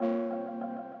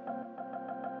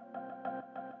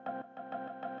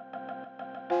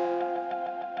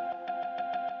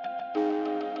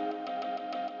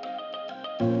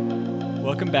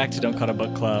Welcome back to Don't Cut a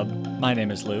Book Club. My name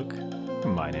is Luke.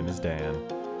 My name is Dan.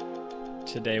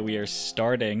 Today we are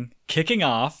kicking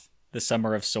off the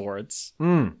Summer of Swords.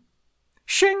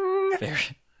 Shing!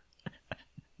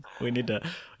 We need a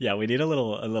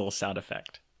little sound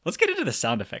effect. Let's get into the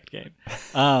sound effect game.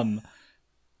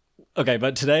 Okay,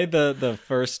 but today the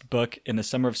first book in the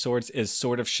Summer of Swords is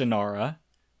Sword of Shannara,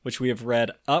 which we have read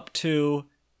up to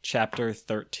chapter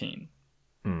 13.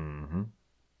 Mm-hmm.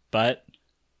 But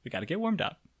we got to get warmed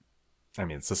up. I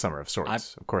mean, it's the Summer of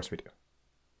Swords. Of course we do.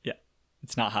 Yeah,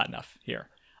 it's not hot enough here.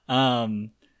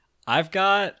 I've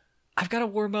got to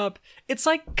warm up. It's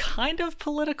like kind of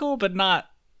political, but not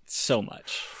so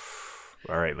much.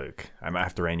 All right, Luke. I might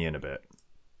have to rein you in a bit.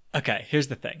 Okay, here's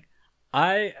the thing.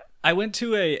 I went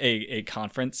to a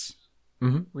conference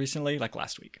recently, like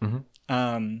last week.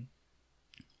 Mm-hmm.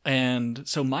 And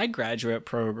so my graduate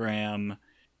program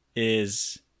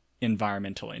is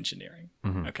environmental engineering.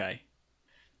 Mm-hmm. Okay.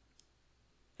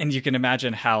 And you can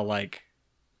imagine how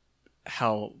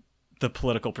the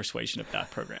political persuasion of that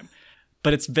program.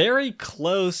 But it's very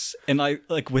close and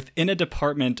like within a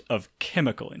department of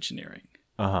chemical engineering.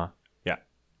 Uh-huh. Yeah.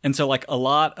 And so like a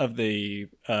lot of the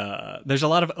there's a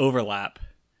lot of overlap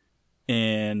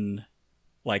in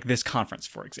like this conference,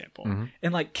 for example. Mm-hmm.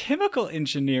 And like chemical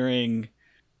engineering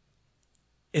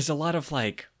is a lot of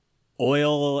like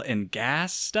oil and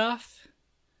gas stuff.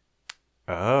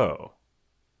 Oh.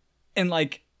 And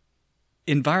like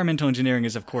environmental engineering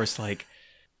is of course like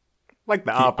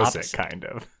the opposite kind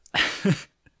of.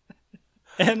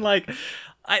 And like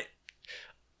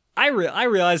I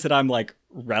realize that I'm like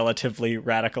relatively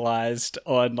radicalized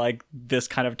on like this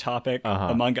kind of topic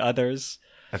among others.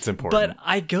 That's important. But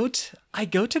I go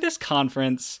to this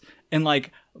conference and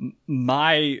like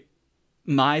my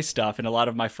stuff and a lot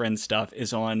of my friends' stuff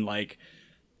is on like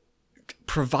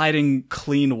providing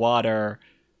clean water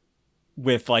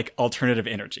with like alternative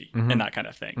energy and that kind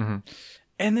of thing. Mm-hmm.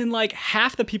 And then like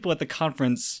half the people at the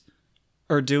conference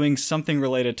are doing something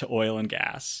related to oil and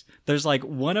gas. There's like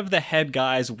one of the head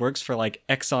guys works for like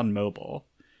ExxonMobil.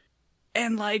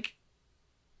 And like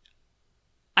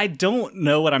I don't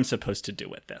know what I'm supposed to do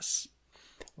with this.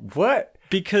 What?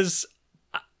 Because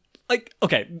like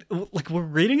okay, like we're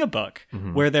reading a book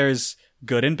where there's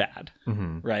good and bad,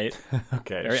 right?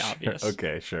 Okay. Very sure. obvious.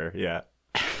 Okay, sure. Yeah.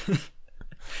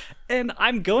 And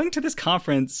I'm going to this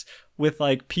conference with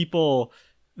like people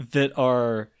that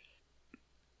are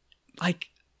like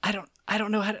I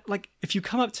don't know how to, like, if you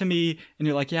come up to me and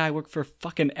you're like, yeah, I work for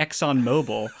fucking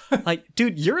ExxonMobil, like,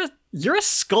 dude, you're a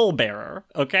skull bearer,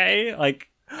 okay? Like,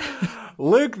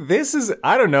 Luke,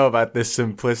 I don't know about this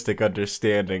simplistic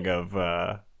understanding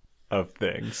of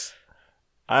things.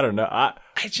 I don't know.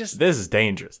 This is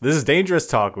dangerous. This is dangerous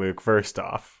talk, Luke, first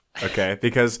off, okay?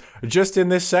 Because just in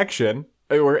this section,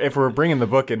 if we're bringing the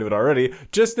book into it already,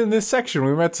 just in this section,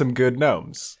 we met some good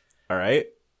gnomes, all right?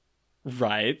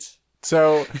 Right.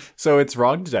 So it's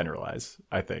wrong to generalize,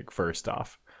 I think, first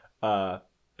off.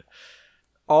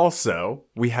 Also,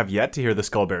 we have yet to hear the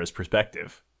Skullbearer's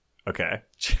perspective. Okay.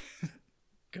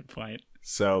 Good point.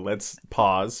 So let's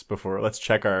pause let's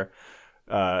check our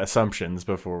assumptions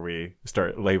before we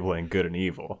start labeling good and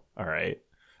evil. All right.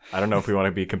 I don't know if we want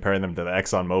to be comparing them to the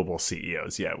ExxonMobil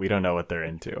CEOs yet. We don't know what they're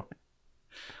into.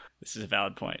 This is a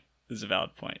valid point.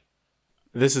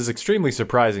 This is extremely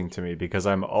surprising to me because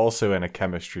I'm also in a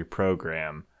chemistry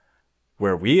program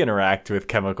where we interact with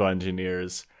chemical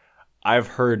engineers. I've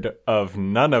heard of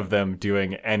none of them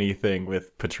doing anything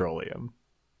with petroleum.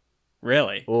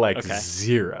 Really? Like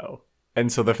zero. And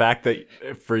so the fact that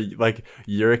for like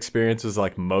your experience is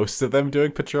like most of them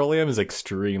doing petroleum is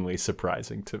extremely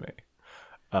surprising to me.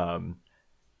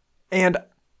 And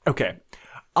okay,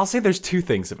 I'll say there's two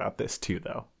things about this too,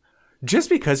 though.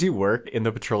 Just because you work in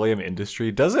the petroleum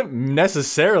industry doesn't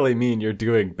necessarily mean you're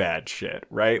doing bad shit,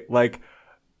 right? Like,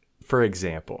 for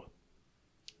example,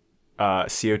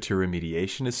 CO2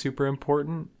 remediation is super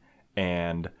important,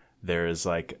 and there's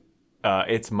like,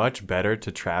 it's much better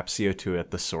to trap CO2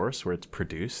 at the source where it's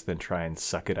produced than try and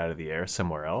suck it out of the air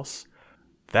somewhere else.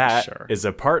 That is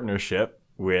a partnership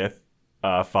with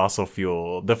the fossil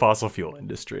fuel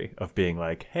industry of being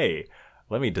like, hey,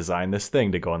 let me design this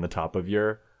thing to go on the top of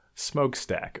your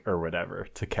smokestack or whatever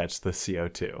to catch the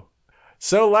CO2.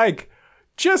 So like,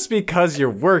 just because you're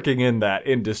working in that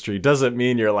industry doesn't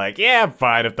mean you're like, yeah, I'm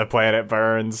fine if the planet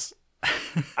burns.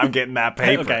 I'm getting that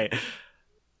paper. Okay.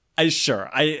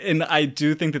 I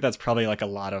do think that that's probably like a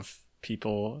lot of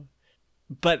people,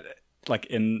 but like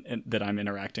in that I'm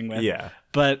interacting with. Yeah.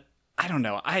 But I don't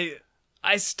know. I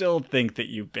still think that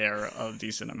you bear a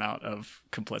decent amount of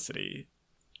complicity.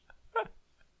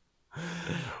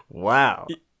 Wow.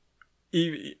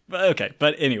 Okay,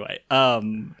 but anyway,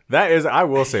 That is, I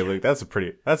will say, Luke, that's a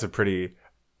pretty,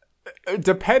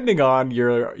 depending on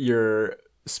your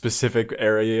specific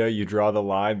area you draw the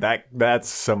line, that's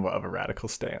somewhat of a radical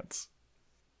stance.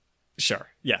 sure,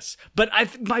 yes, but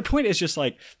my point is just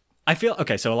like I feel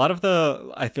okay. So a lot of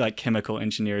I feel like chemical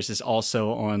engineers is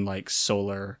also on like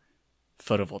solar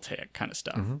photovoltaic kind of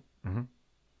stuff,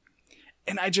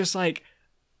 and I just like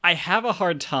I have a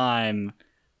hard time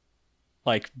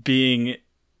like being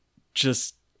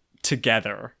just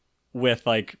together with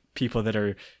like people that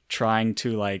are trying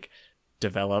to like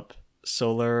develop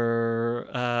solar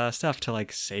stuff to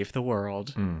like save the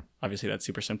world. Obviously that's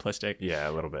super simplistic. Yeah,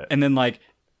 a little bit. And then like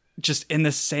just in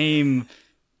the same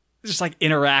just like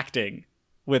interacting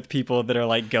with people that are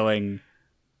like going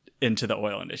into the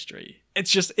oil industry.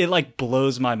 It's just it like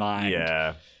blows my mind.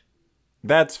 Yeah.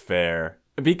 That's fair.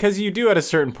 Because you do at a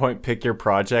certain point pick your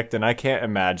project, and I can't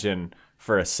imagine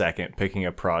for a second picking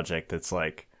a project that's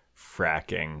like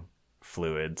fracking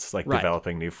fluids, like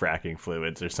developing new fracking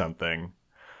fluids or something.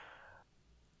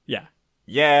 Yeah.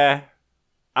 Yeah.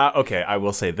 Okay, I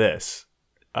will say this.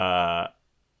 A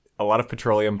lot of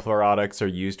petroleum products are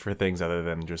used for things other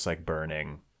than just like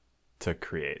burning to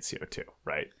create CO2,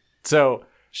 right? So,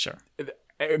 sure.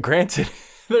 Granted,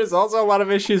 there's also a lot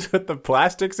of issues with the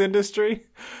plastics industry,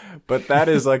 but that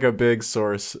is like a big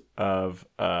source of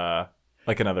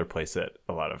like another place that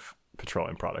a lot of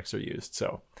petroleum products are used.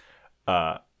 So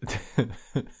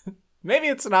maybe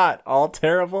it's not all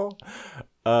terrible.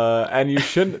 And you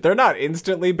shouldn't, they're not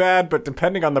instantly bad, but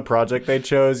depending on the project they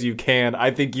chose,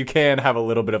 I think you can have a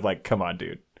little bit of like, come on,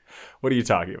 dude, what are you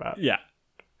talking about? Yeah.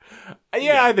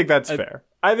 Yeah. I think that's fair.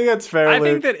 I think that's fair. I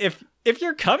Luke. think that if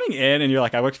you're coming in and you're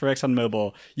like, I worked for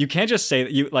ExxonMobil, you can't just say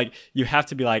that you have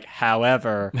to be like,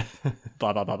 however,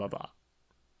 blah, blah, blah, blah, blah.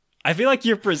 I feel like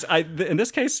in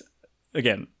this case,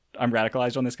 again, I'm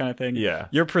radicalized on this kind of thing. Yeah.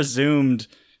 You're presumed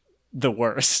the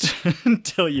worst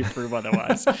until you prove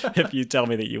otherwise. If you tell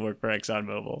me that you work for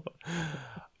ExxonMobil.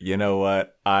 You know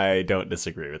what? I don't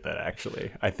disagree with that,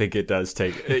 actually. I think it does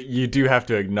take... You do have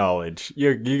to acknowledge...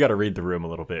 You got to read the room a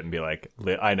little bit and be like,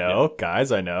 I know,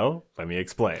 guys, I know. Let me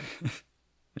explain.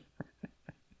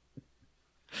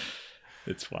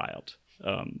 It's wild.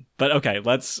 But okay,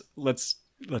 let's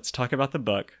talk about the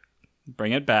book.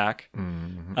 Bring it back.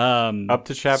 Mm-hmm. Up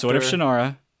to chapter... Sword of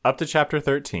Shannara. Up to chapter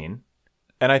 13.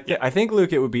 And I think,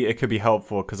 Luke, it could be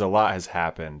helpful because a lot has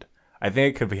happened. I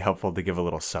think it could be helpful to give a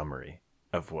little summary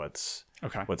of what's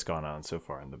gone on so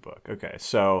far in the book. Okay,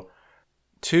 so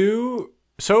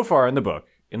so far in the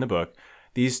book,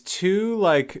 these two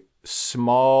like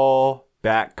small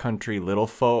backcountry little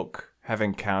folk have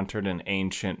encountered an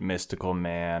ancient mystical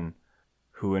man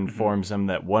who informs them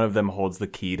that one of them holds the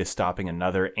key to stopping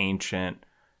another ancient,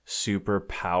 super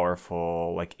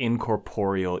powerful, like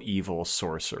incorporeal evil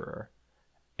sorcerer.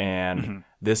 And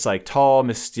this like tall,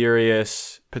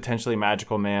 mysterious, potentially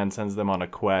magical man sends them on a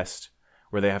quest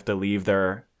where they have to leave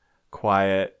their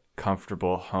quiet,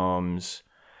 comfortable homes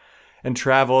and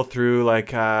travel through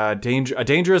like a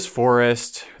dangerous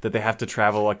forest that they have to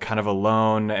travel like kind of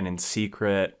alone and in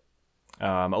secret.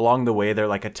 Along the way, they're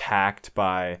like attacked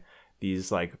by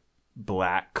these like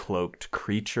black cloaked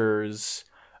creatures.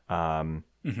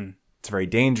 It's very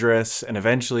dangerous, and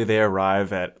eventually they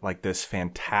arrive at like this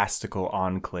fantastical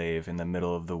enclave in the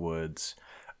middle of the woods,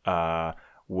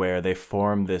 where they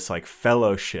form this like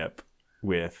fellowship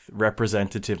with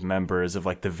representative members of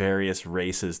like the various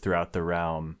races throughout the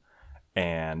realm,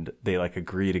 and they like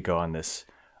agree to go on this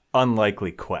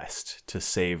unlikely quest to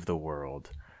save the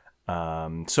world.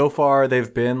 So far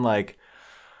they've been like,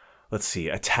 let's see,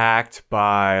 attacked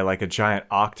by like a giant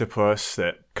octopus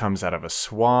that comes out of a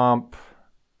swamp.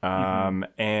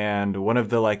 And one of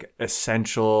the like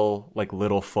essential like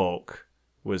little folk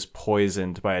was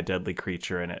poisoned by a deadly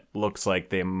creature, and it looks like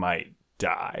they might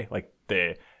die. Like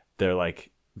they're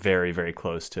like very, very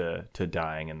close to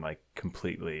dying and like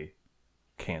completely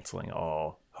canceling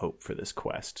all hope for this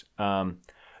quest.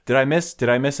 Did I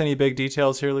miss any big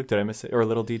details here, Luke? Did I miss or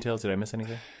little details? Did I miss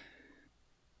anything?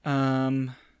 I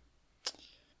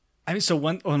mean, so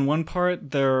on one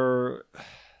part they're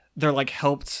like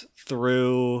helped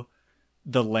through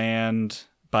the land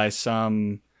by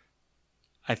some,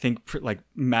 I think, like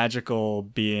magical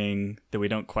being that we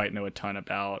don't quite know a ton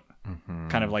about.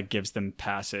 Kind of like gives them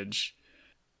passage.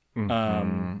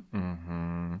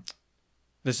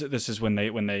 This is when they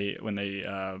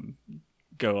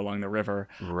go along the river.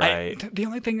 Right. The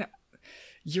only thing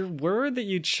your word that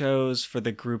you chose for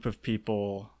the group of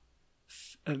people,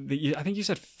 I think you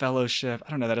said fellowship.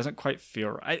 I don't know. That doesn't quite feel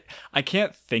right. I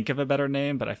can't think of a better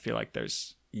name, but I feel like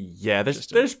there's Yeah,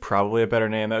 there's probably a better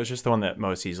name. That was just the one that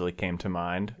most easily came to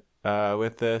mind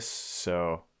with this.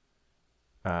 So,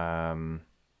 and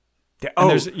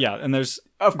there's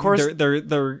of course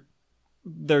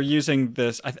they're using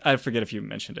this. I forget if you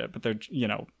mentioned it, but they're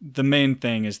the main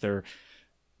thing is the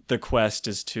quest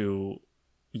is to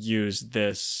use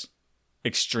this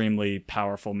extremely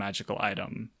powerful magical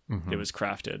item that was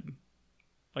crafted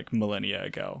like millennia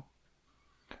ago.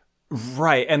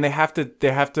 Right, and they have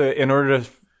to in order to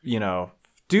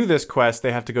do this quest,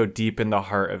 they have to go deep in the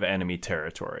heart of enemy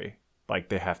territory. Like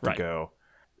they have to go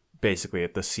basically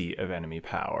at the seat of enemy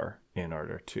power in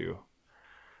order to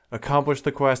accomplish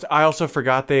the quest. I also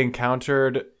forgot they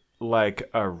encountered like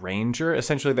a ranger.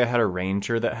 Essentially, they had a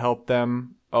ranger that helped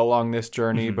them along this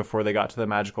journey before they got to the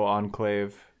magical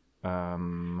enclave,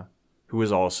 who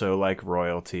was also like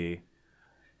royalty.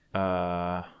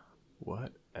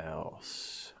 What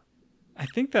else? I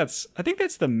think that's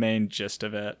the main gist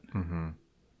of it. Mm-hmm.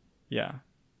 Yeah,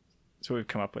 that's what we've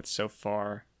come up with so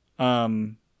far.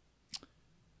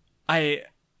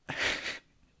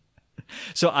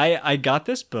 So I got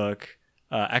this book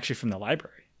actually from the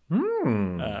library,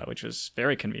 which was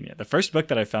very convenient. The first book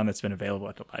that I found that's been available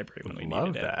at the library when we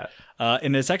needed it.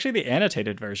 And it's actually the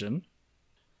annotated version.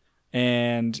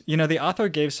 And, the author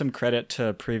gave some credit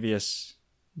to previous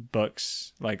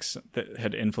books like that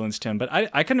had influenced him, but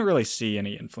I couldn't really see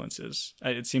any influences.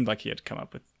 It seemed like he had come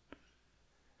up with,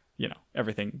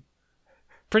 everything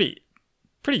pretty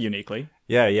uniquely.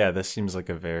 Yeah. This seems like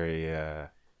a very...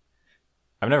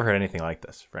 I've never heard anything like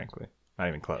this, frankly. Not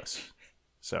even close.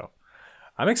 So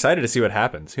I'm excited to see what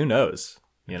happens. Who knows?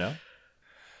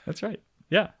 That's right.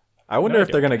 Yeah. I wonder if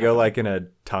they're going to go like in a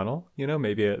tunnel,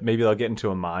 maybe they'll get into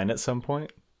a mine at some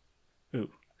point. Ooh.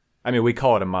 I mean, we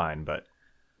call it a mine, but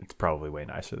it's probably way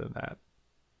nicer than that.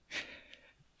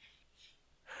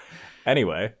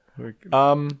 Anyway,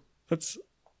 let's...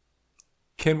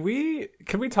 Can we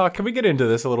get into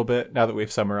this a little bit now that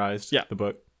we've summarized the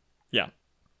book? Yeah.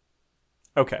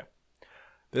 Okay.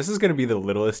 This is going to be the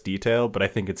littlest detail, but I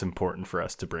think it's important for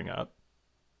us to bring up.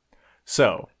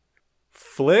 So,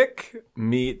 Flick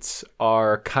meets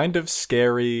our kind of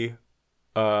scary,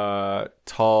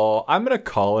 tall... I'm going to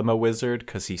call him a wizard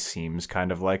because he seems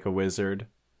kind of like a wizard.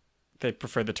 They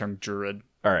prefer the term druid.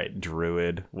 All right,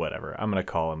 druid, whatever. I'm going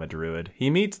to call him a druid. He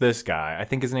meets this guy. I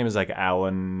think his name is like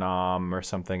Alanon or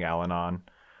something, Alanon.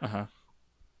 Uh-huh.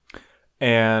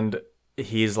 And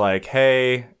he's like,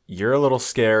 hey, you're a little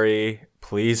scary.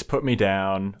 Please put me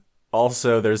down.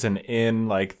 Also, there's an inn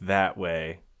like that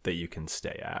way that you can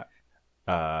stay at.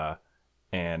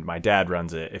 And my dad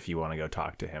runs it if you want to go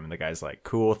talk to him. And the guy's like,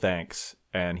 cool, thanks.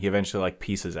 And he eventually like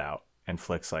pieces out. And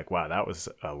Flick's like, wow, that was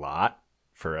a lot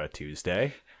for a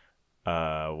Tuesday.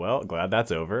 Well, glad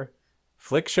that's over.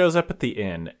 Flick shows up at the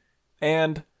inn,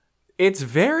 and it's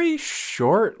very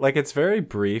short, like it's very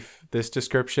brief, this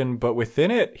description, but within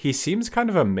it, he seems kind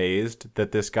of amazed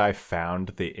that this guy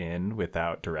found the inn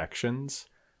without directions.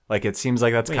 Like, it seems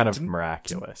like that's kind of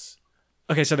miraculous.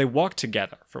 Okay, so they walk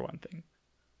together, for one thing.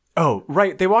 Oh,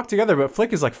 right, they walk together, but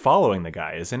Flick is like following the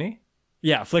guy, isn't he?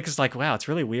 Yeah, Flick is like, wow, it's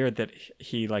really weird that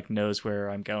he like knows where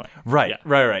I'm going. Right, yeah.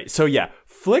 Right. So yeah,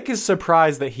 Flick is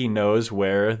surprised that he knows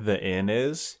where the inn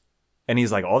is. And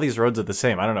he's like, all these roads are the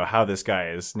same. I don't know how this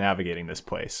guy is navigating this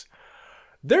place.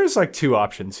 There's like two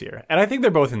options here. And I think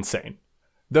they're both insane.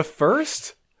 The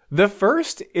first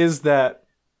is that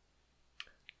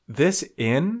this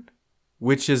inn,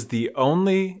 which is the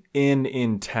only inn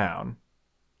in town,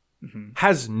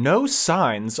 has no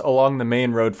signs along the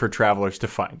main road for travelers to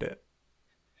find it.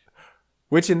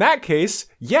 Which in that case,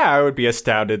 yeah, I would be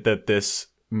astounded that this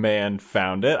man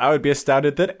found it. I would be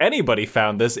astounded that anybody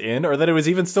found this inn or that it was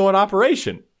even still in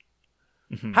operation.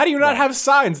 How do you not have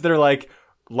signs that are like,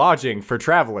 lodging for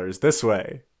travelers this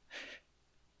way?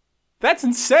 That's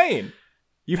insane.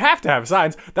 You have to have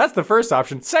signs. That's the first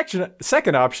option.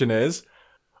 Second option is,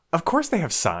 of course they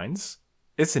have signs.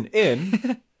 It's an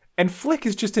inn. And Flick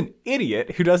is just an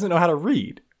idiot who doesn't know how to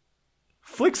read.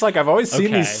 Flick's like, I've always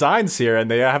seen these signs here, and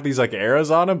they have these like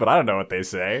arrows on them, but I don't know what they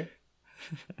say.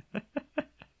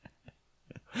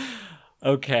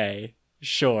 Okay,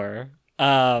 sure.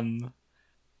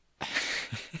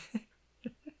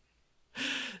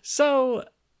 So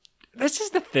this is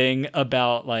the thing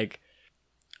about like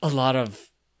a lot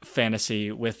of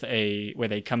fantasy with where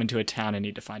they come into a town and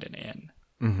need to find an inn.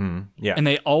 Mm-hmm. Yeah, and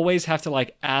they always have to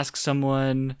like ask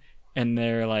someone, and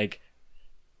they're like,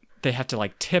 they have to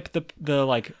like tip the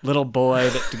like little boy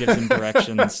to give them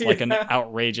directions like an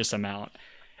outrageous amount.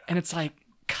 And it's like,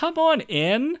 come on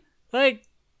in. Like,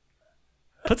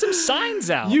 Put some signs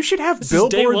out. You should have This is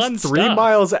day one billboards 3 stuff.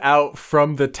 miles out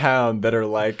from the town that are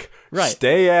like, Right.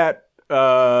 stay at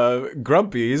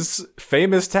Grumpy's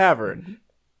famous tavern.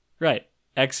 Right.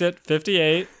 Exit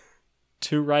 58,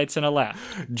 2 rights and a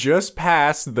left. Just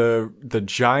past the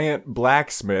giant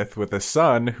blacksmith with a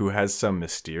son who has some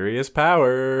mysterious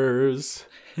powers.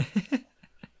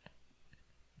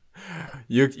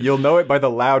 You'll know it by the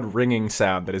loud ringing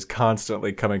sound that is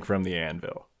constantly coming from the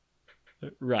anvil.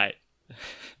 Right.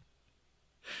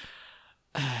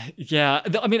 Yeah.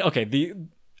 I mean, okay.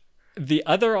 The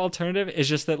other alternative is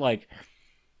just that, like,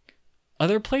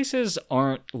 other places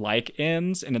aren't like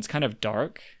inns and it's kind of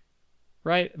dark,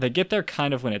 right? They get there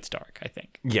kind of when it's dark, I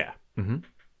think. Yeah. Mm-hmm.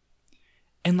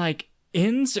 And, like,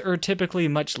 inns are typically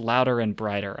much louder and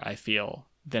brighter, I feel,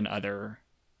 than other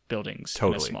buildings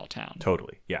in a small town.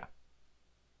 Totally. Yeah.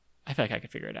 I feel like I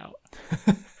could figure it out.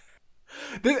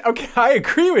 Okay, I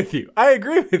agree with you.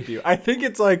 I think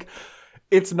it's like,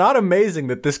 it's not amazing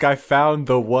that this guy found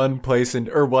the one place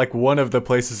or like one of the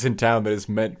places in town that is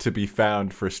meant to be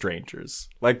found for strangers.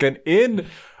 Like an inn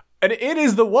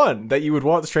is the one that you would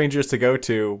want strangers to go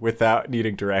to without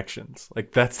needing directions.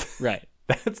 Like that's Right.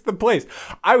 That's the place.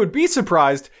 I would be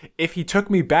surprised if he took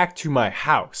me back to my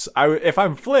house. If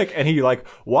I'm Flick and he like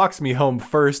walks me home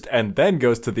first and then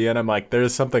goes to the inn, I'm like,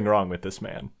 there's something wrong with this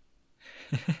man.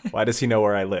 Why does he know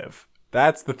where I live?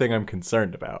 That's the thing I'm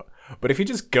concerned about. But if he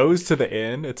just goes to the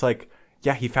inn, it's like,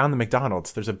 yeah, he found the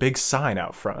McDonald's. There's a big sign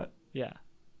out front. Yeah.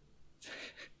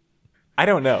 I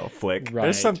don't know, Flick. Right.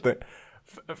 There's something.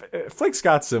 Flick's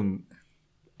got some.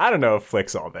 I don't know if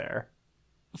Flick's all there.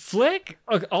 Flick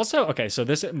also, okay, so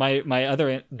this my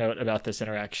other note about this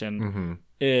interaction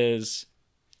is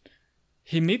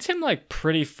he meets him like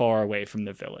pretty far away from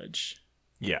the village.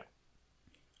 Yeah.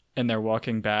 And they're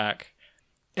walking back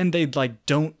and they like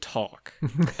don't talk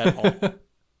at all.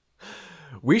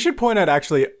 We should point out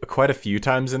actually quite a few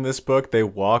times in this book they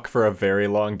walk for a very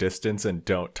long distance and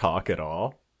don't talk at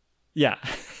all. Yeah.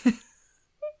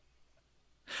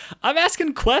 I'm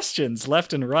asking questions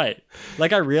left and right.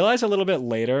 Like, I realize a little bit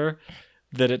later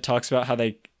that it talks about how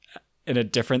they, in a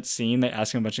different scene, they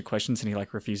ask him a bunch of questions and he,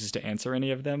 like, refuses to answer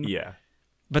any of them. Yeah.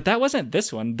 But that wasn't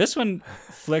this one. This one,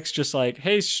 Flick's just like,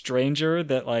 hey, stranger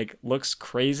that, like, looks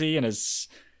crazy and is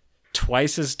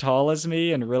twice as tall as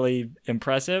me and really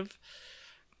impressive.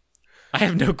 I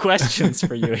have no questions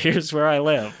for you. Here's where I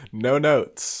live. No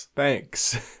notes.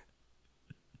 Thanks.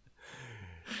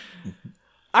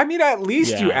 I mean, at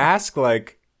least you ask,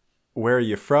 like, where are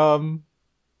you from?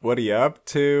 What are you up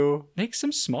to? Make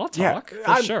some small talk,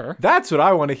 sure. That's what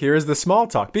I want to hear is the small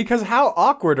talk. Because how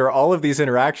awkward are all of these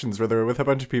interactions where they're with a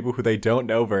bunch of people who they don't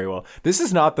know very well? This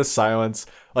is not the silence,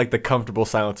 like the comfortable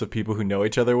silence of people who know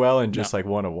each other well and just, like,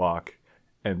 want to walk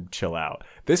and chill out.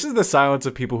 This is the silence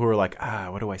of people who are like,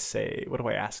 what do I say? What do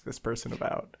I ask this person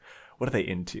about? What are they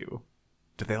into?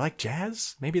 Do they like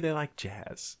jazz? Maybe they like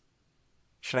jazz.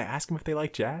 Should I ask them if they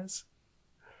like jazz?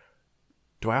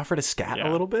 Do I offer to scat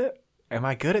a little bit? Am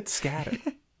I good at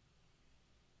scatting?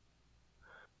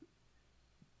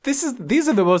 These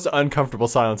are the most uncomfortable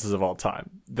silences of all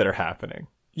time that are happening.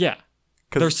 Yeah.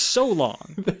 They're so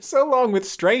long. They're so long with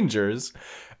strangers.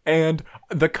 And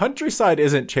the countryside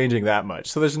isn't changing that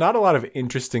much. So there's not a lot of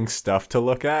interesting stuff to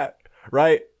look at,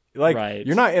 right? Like,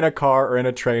 You're not in a car or in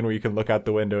a train where you can look out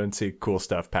the window and see cool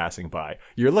stuff passing by.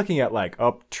 You're looking at, like,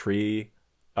 tree,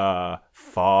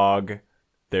 fog,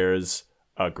 there's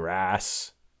a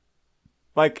grass.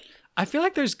 Like, I feel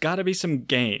like there's got to be some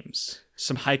games,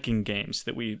 some hiking games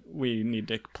that we need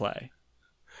to play.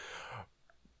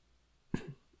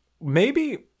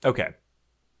 Maybe, okay.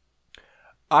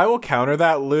 I will counter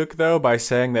that, Luke, though, by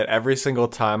saying that every single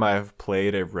time I've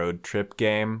played a road trip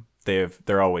game,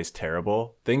 they're always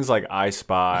terrible. Things like I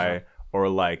Spy or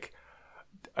like,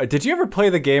 did you ever play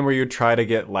the game where you try to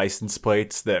get license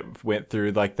plates that went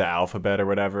through like the alphabet or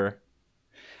whatever?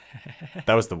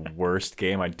 That was the worst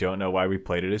game. I don't know why we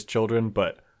played it as children,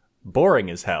 but boring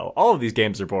as hell. All of these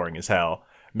games are boring as hell.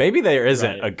 Maybe there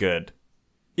isn't a good.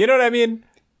 You know what I mean?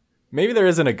 Maybe there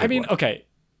isn't a good one. Okay.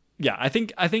 Yeah, I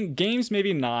think games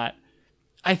maybe not.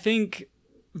 I think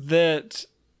that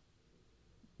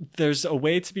there's a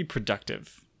way to be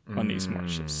productive on these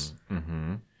marshes.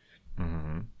 Mm-hmm.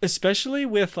 Mm-hmm. Especially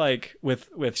with like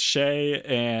with Shay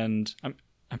and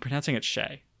I'm pronouncing it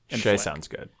Shay. Shay sounds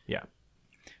good. Yeah.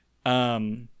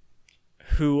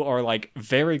 Who are like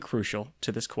very crucial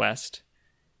to this quest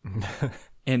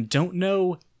and don't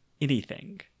know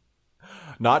anything.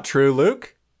 Not true,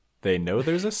 Luke. They know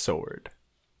there's a sword.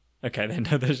 Okay, they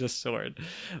know there's a sword.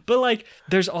 But like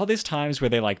there's all these times where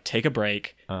they like take a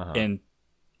break and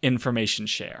information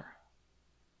share.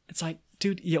 It's like,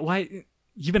 dude, yeah, why?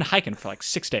 You've been hiking for like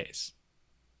 6 days.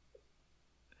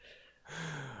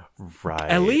 Right.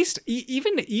 At least,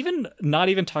 even not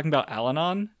even talking about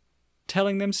Al-Anon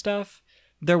telling them stuff,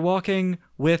 they're walking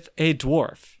with a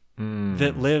dwarf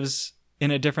that lives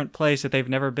in a different place that they've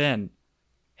never been.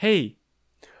 Hey,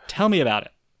 tell me about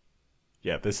it.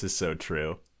 Yeah, this is so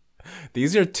true.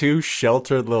 These are two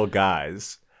sheltered little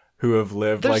guys who have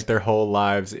lived like their whole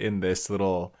lives in this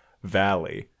little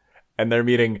valley. And they're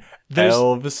meeting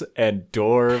elves and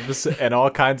dwarves and all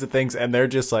kinds of things. And they're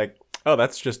just like, oh,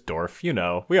 that's just Dorf. You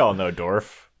know, we all know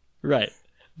Dorf. Right.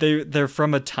 They're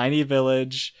from a tiny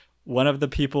village. One of the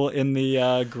people in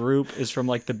the group is from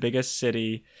like the biggest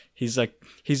city. He's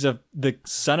the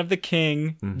son of the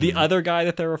king. Mm-hmm. The other guy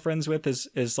that they're friends with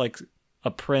is like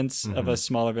a prince of a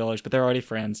smaller village, but they're already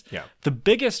friends. Yeah. The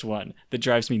biggest one that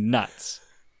drives me nuts.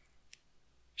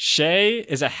 Shay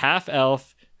is a half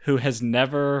elf who has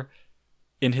never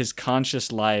in his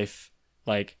conscious life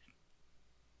like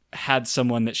had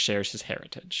someone that shares his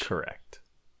heritage. Correct.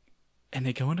 And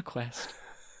they go on a quest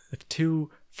with two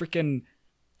freaking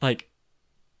like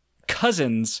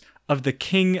cousins of the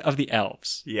king of the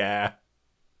elves. Yeah.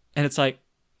 And it's like,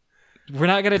 we're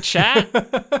not going to chat?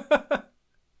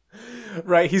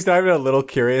 Right. He's not even a little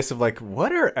curious of like,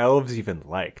 what are elves even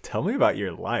like? Tell me about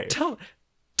your life.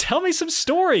 Tell me some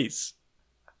stories.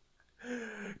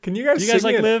 Can you guys Do you guys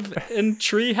like live in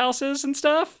tree houses and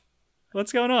stuff?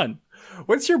 What's going on?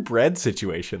 What's your bread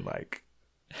situation like?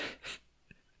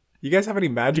 You guys have any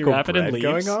magical bread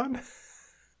going on?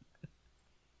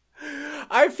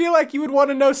 I feel like you would want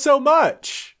to know so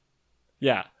much.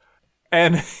 Yeah.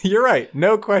 And you're right.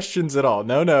 No questions at all.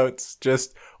 No notes.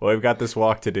 Just, well, we've got this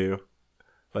walk to do.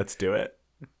 Let's do it.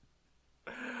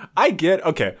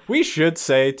 Okay, we should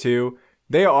say, too,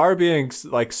 they are being,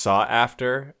 like, sought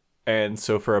after. And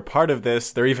so for a part of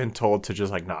this, they're even told to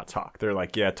just, like, not talk. They're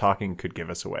like, yeah, talking could give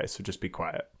us away, so just be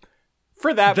quiet.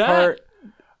 For that part...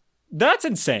 That's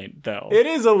insane, though. It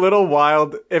is a little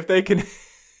wild if they can...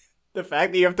 The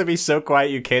fact that you have to be so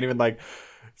quiet you can't even, like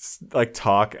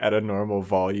talk at a normal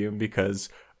volume because,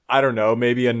 I don't know,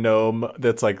 maybe a gnome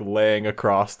that's, like, laying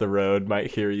across the road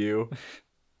might hear you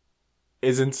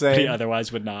is insane. He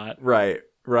otherwise would not. Right.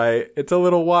 It's a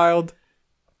little wild.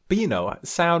 But, you know,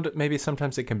 sound, maybe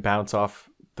sometimes it can bounce off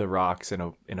the rocks in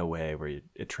a way where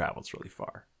it travels really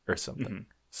far or something. Mm-hmm.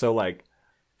 So, like,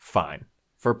 fine.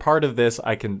 For part of this,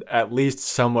 I can at least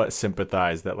somewhat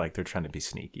sympathize that, like, they're trying to be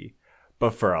sneaky.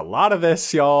 But for a lot of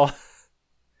this, y'all,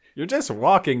 you're just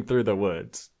walking through the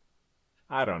woods.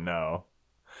 I don't know.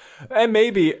 And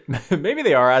maybe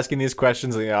they are asking these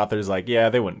questions and the author's like, yeah,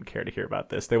 they wouldn't care to hear about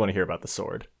this. They want to hear about the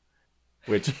sword.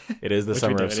 Which it is the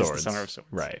Summer of Swords. It is the Summer of Swords.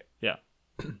 Right. Yeah.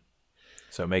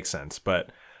 So it makes sense.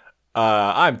 But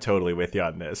I'm totally with you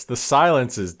on this. The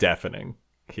silence is deafening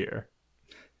here.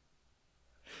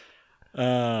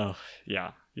 Yeah.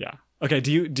 Okay,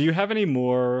 do you have any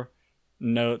more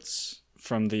notes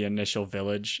from the initial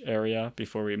village area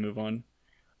before we move on?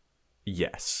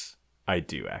 Yes, I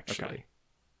do actually. Okay.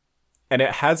 And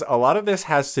it has a lot of this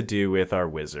has to do with our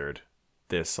wizard,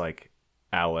 this like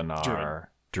Alinar.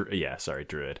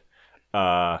 Druid.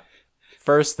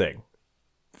 First thing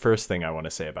I want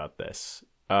to say about this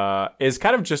is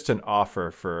kind of just an offer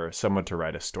for someone to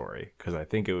write a story because I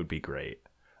think it would be great.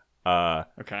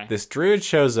 Okay. This druid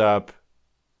shows up,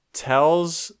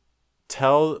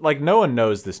 like no one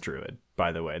knows this druid.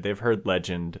 By the way, they've heard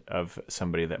legend of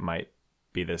somebody that might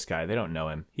be this guy. They don't know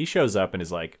him. He shows up and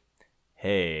is like,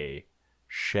 "Hey,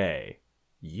 Shay,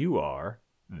 you are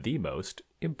the most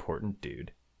important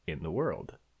dude in the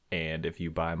world. And if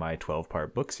you buy my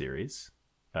 12-part book series,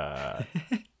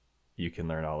 you can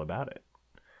learn all about it."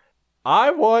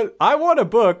 I want a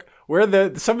book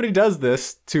where somebody does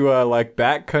this to a like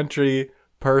backcountry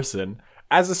person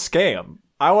as a scam.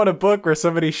 I want a book where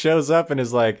somebody shows up and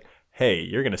is like, "Hey,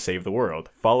 you're going to save the world.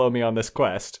 Follow me on this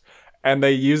quest." And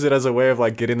they use it as a way of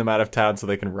like getting them out of town so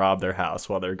they can rob their house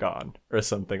while they're gone or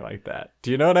something like that. Do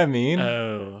you know what I mean?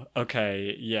 Oh,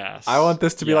 okay. Yes. I want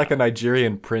this to be like a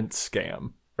Nigerian prince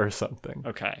scam or something.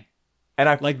 Okay. And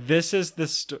I like this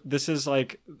is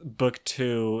like book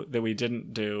 2 that we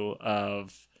didn't do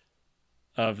of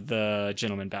the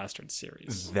Gentleman Bastard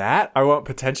series. That I want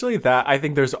potentially that. I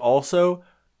think there's also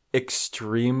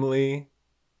extremely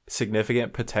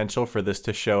significant potential for this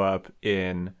to show up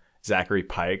in Zachary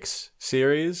Pike's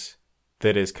series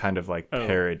that is kind of like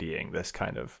parodying this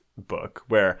kind of book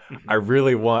where I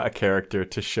really want a character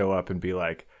to show up and be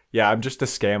like, yeah, I'm just a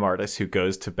scam artist who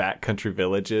goes to backcountry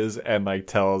villages and like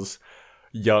tells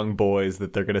young boys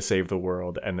that they're going to save the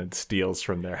world and then steals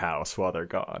from their house while they're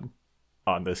gone.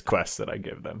 on this quest that I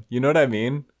give them. You know what I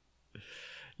mean?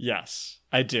 Yes,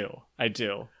 I do.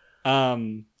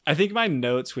 I think my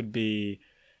notes would be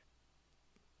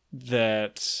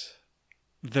that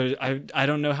I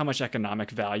don't know how much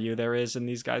economic value there is in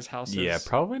these guys' houses. Yeah,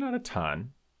 probably not a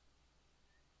ton.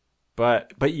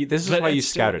 But this is why you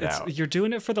scout it out. You're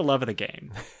doing it for the love of the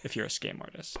game if you're a scam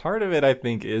artist. Part of it, I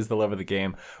think, is the love of the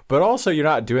game. But also, you're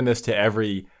not doing this to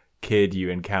every kid you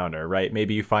encounter, right?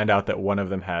 Maybe you find out that one of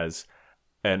them has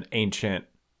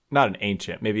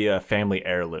maybe a family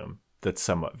heirloom that's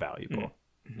somewhat valuable.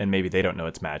 Mm-hmm. And maybe they don't know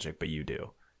it's magic, but you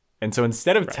do. And so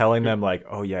instead of telling them like,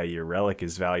 oh yeah, your relic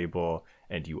is valuable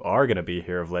and you are going to be a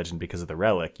hero of legend because of the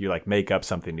relic, you like make up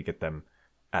something to get them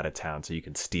out of town so you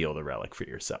can steal the relic for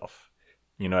yourself.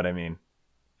 You know what I mean?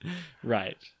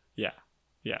 Right. Yeah.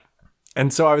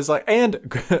 And so I was like,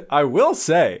 and I will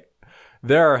say,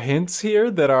 there are hints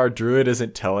here that our druid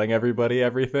isn't telling everybody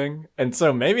everything. And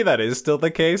so maybe that is still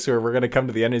the case where we're going to come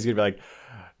to the end and he's going to be like,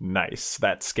 nice,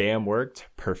 that scam worked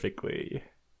perfectly.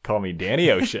 Call me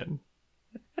Danny Ocean.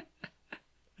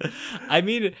 I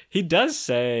mean, he does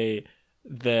say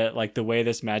that like the way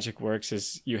this magic works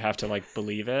is you have to like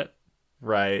believe it.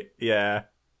 Right. Yeah.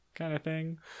 Kind of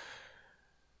thing.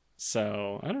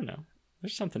 So, I don't know.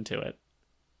 There's something to it.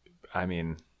 I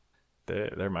mean,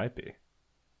 there might be.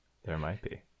 There might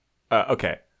be.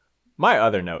 Okay. My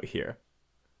other note here.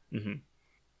 Mm-hmm.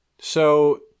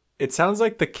 So, it sounds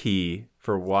like the key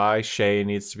for why Shay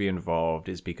needs to be involved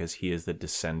is because he is the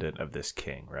descendant of this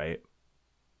king, right?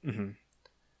 Mm-hmm.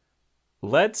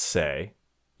 Let's say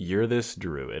you're this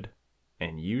druid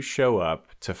and you show up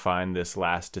to find this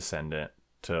last descendant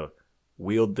to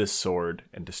wield this sword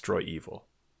and destroy evil.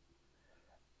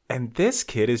 And this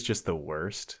kid is just the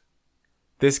worst.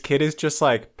 This kid is just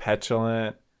like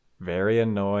petulant, very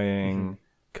annoying,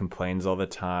 complains all the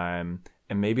time.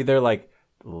 And maybe they're like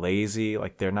lazy,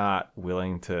 like they're not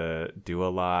willing to do a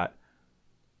lot.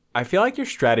 I feel like your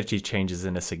strategy changes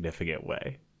in a significant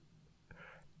way.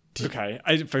 Okay,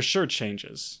 it for sure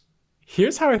changes.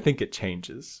 Here's how I think it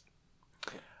changes.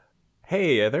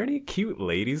 Hey, are there any cute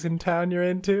ladies in town you're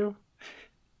into?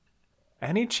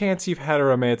 Any chance you've had a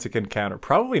romantic encounter?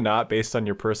 Probably not based on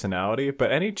your personality,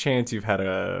 but any chance you've had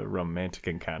a romantic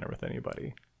encounter with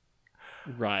anybody?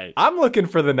 Right. I'm looking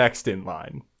for the next in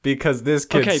line because this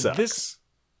kid sucks.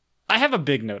 I have a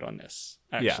big note on this,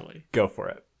 actually. Yeah, go for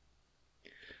it.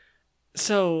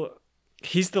 So,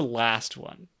 he's the last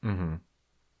one. Mm-hmm.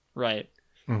 Right?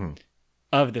 Mm-hmm.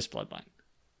 Of this bloodline.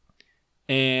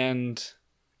 And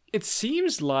it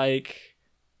seems like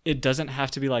it doesn't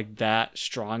have to be like that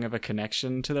strong of a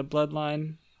connection to the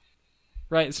bloodline,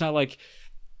 right? It's not like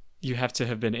you have to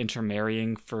have been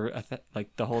intermarrying for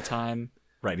like the whole time.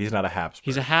 Right. He's not a Habsburg.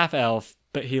 He's a half elf,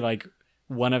 but he like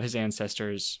one of his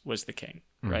ancestors was the king,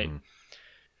 right? Mm-hmm.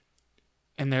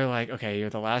 And they're like, okay, you're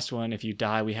the last one. If you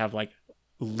die, we have like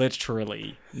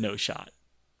literally no shot.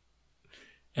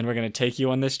 And we're going to take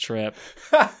you on this trip.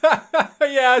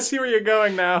 Yeah, I see where you're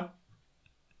going now.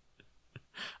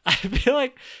 I feel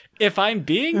like if I'm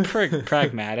being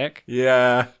pragmatic,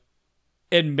 yeah,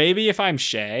 and maybe if I'm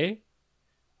Shay,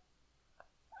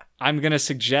 I'm going to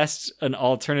suggest an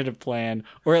alternative plan,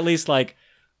 or at least like,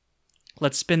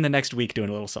 let's spend the next week doing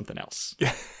a little something else.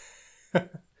 And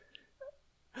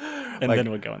like, then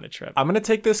we'll go on the trip. I'm going to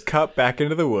take this cup back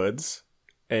into the woods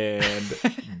and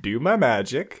do my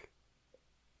magic.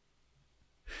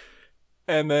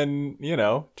 And then,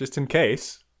 just in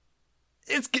case.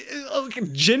 It's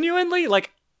genuinely,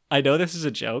 like, I know this is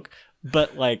a joke,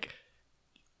 but, like,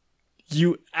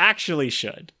 you actually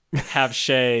should have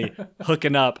Shay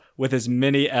hooking up with as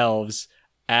many elves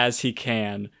as he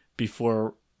can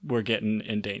before we're getting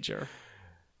in danger.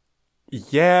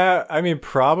 Yeah, I mean,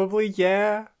 probably,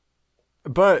 yeah.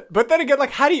 But then again,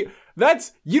 like, how do you...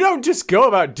 you don't just go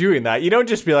about doing that. You don't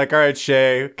just be like, all right,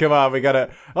 Shay, come on, we gotta...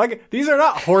 Like, these are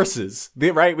not horses,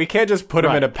 right? We can't just put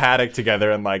them in a paddock together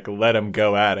and, like, let them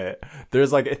go at it.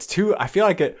 There's, like, it's too... I feel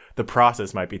like the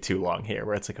process might be too long here,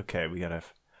 where it's like, okay,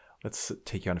 let's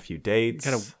take you on a few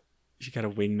dates. You got a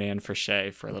wingman for Shay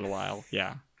for a little while,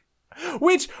 yeah.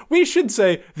 Which, we should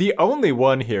say, the only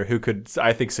one here who could,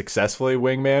 I think, successfully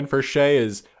wingman for Shay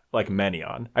is, like,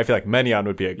 Menion. I feel like Menion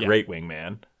would be a great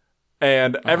wingman.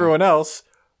 And everyone else,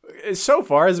 so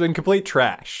far, has been complete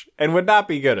trash and would not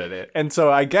be good at it. And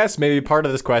so I guess maybe part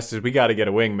of this quest is we got to get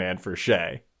a wingman for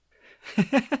Shay.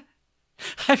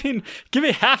 I mean, give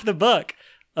me half the book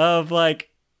of, like,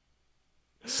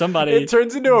 somebody... It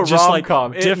turns into a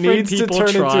rom-com. Like, it needs to turn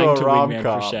into a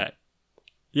rom-com.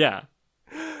 Yeah.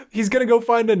 He's going to go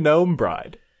find a gnome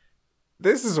bride.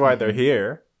 This is why they're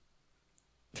here.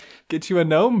 Get you a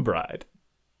gnome bride.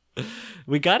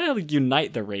 We gotta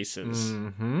unite the races.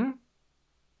 Mm-hmm.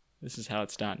 This is how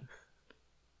it's done.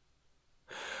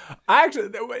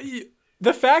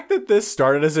 The fact that this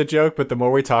started as a joke, but the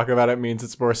more we talk about it means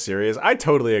it's more serious, I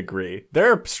totally agree.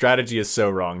 Their strategy is so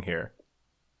wrong here.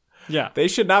 Yeah. They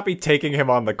should not be taking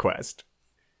him on the quest.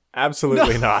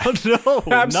 Absolutely not. No,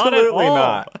 Absolutely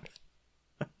not.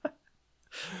 not.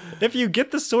 If you get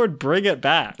the sword, bring it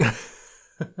back.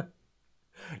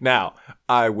 Now,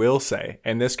 I will say,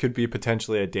 and this could be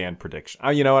potentially a Dan prediction.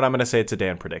 You know what? I'm going to say it's a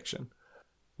Dan prediction.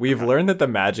 We've learned that the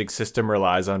magic system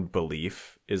relies on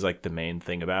belief is like the main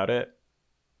thing about it.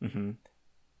 Mm-hmm.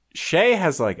 Shay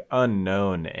has like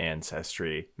unknown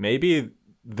ancestry. Maybe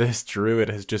this druid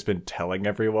has just been telling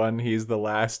everyone he's the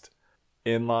last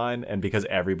in line, and because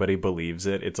everybody believes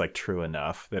it, it's like true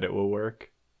enough that it will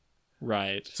work.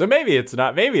 Right. So maybe it's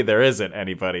not, maybe there isn't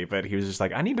anybody, but he was just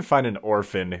like, I need to find an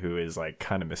orphan who is like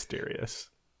kind of mysterious.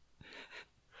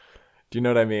 Do you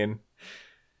know what I mean?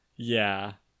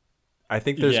 Yeah. I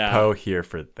think there's Poe here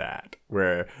for that,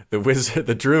 where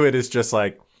the druid is just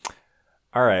like,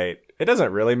 all right, it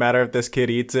doesn't really matter if this kid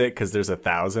eats it because there's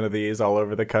 1,000 of these all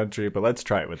over the country, but let's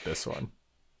try it with this one.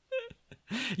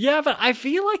 Yeah, but I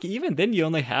feel like even then you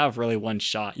only have really one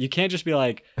shot. You can't just be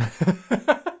like,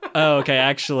 oh, okay,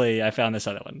 actually, I found this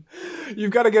other one.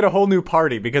 You've got to get a whole new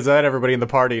party because then everybody in the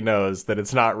party knows that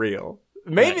it's not real.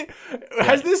 Maybe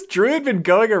has this druid been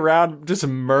going around just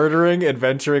murdering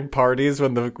adventuring parties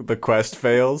when the quest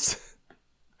fails?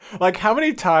 Like, how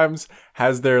many times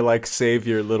has their like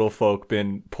savior little folk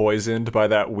been poisoned by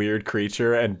that weird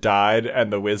creature and died,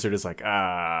 and the wizard is like,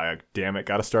 damn it,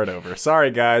 gotta start over.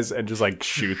 Sorry guys, and just like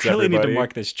shoots really everybody. Need to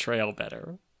mark this trail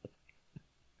better.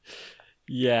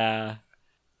 Yeah.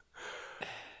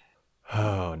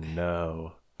 Oh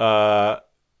no.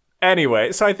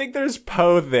 Anyway, so I think there's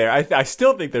Poe there. I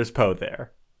still think there's Poe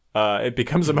there. It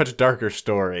becomes a much darker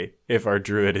story if our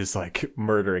druid is like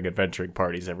murdering adventuring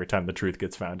parties every time the truth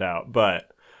gets found out. But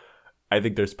I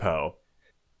think there's Poe.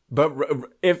 But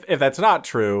if that's not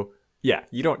true, yeah,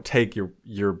 you don't take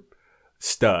your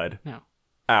stud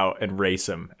out and race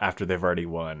them after they've already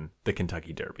won the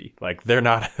Kentucky Derby. Like they're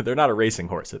not a racing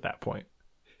horse at that point.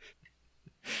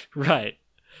 Right.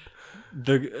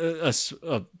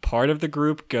 A part of the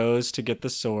group goes to get the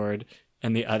sword,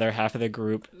 and the other half of the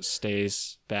group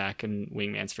stays back and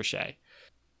wingmans for Shay.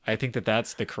 I think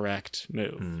that's the correct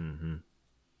move. Mm-hmm.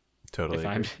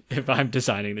 Totally. If I'm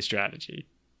designing the strategy.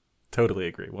 Totally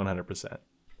agree. 100%.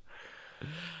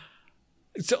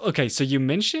 So you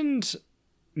mentioned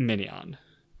Minion.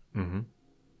 Mm-hmm.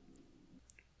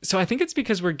 So I think it's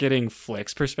because we're getting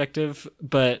Flick's perspective,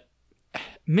 but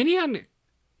Minion,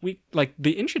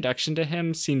 the introduction to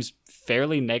him seems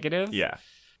fairly negative. Yeah.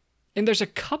 And there's a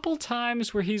couple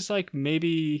times where he's like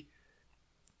maybe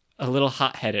a little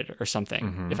hot-headed or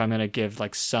something, if I'm going to give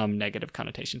like some negative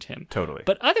connotation to him. Totally.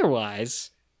 But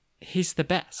otherwise, he's the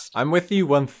best. I'm with you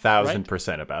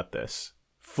 1,000% about this.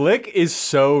 Flick is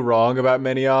so wrong about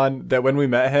Minion that when we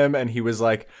met him and he was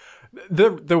like,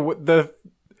 the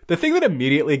thing that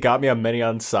immediately got me on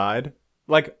Minion's side,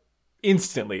 like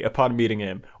instantly upon meeting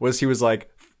him, was he was like,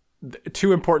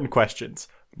 two important questions.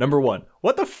 Number one,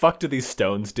 what the fuck do these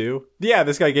stones do? Yeah,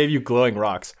 this guy gave you glowing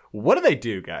rocks. What do they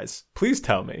do, guys? Please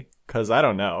tell me, because I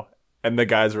don't know. And the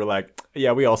guys were like,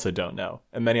 yeah, we also don't know.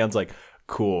 And Minion's like,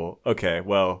 cool, okay,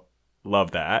 well,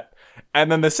 love that. And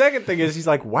then the second thing is he's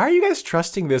like, why are you guys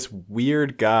trusting this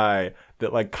weird guy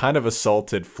that like kind of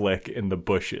assaulted Flick in the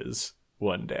bushes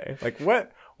one day? Like,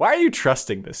 what? Why are you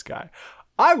trusting this guy?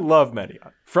 I love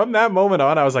Minion. From that moment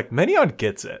on, I was like, Minion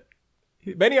gets it.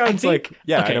 Minion's like,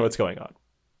 yeah, okay. I know what's going on.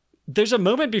 There's a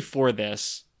moment before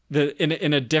this that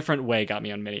in a different way got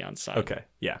me on Minion's side. Okay,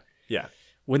 yeah.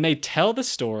 When they tell the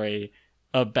story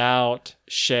about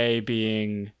Shay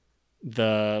being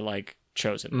the like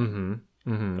chosen,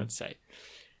 let's say,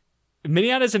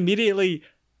 Minion is immediately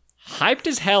hyped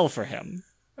as hell for him.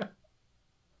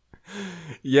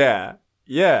 Yeah.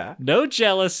 No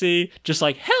jealousy, just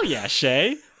like, hell yeah,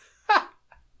 Shay.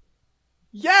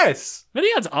 Yes!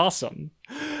 Minion's awesome.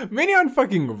 Minion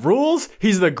fucking rules.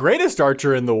 He's the greatest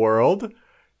archer in the world.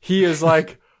 He is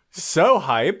like so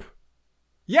hype.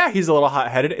 Yeah, he's a little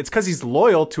hot-headed. It's because he's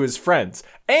loyal to his friends.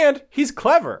 And he's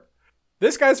clever.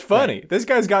 This guy's funny. Right. This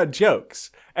guy's got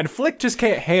jokes. And Flick just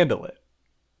can't handle it.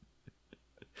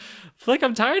 Flick,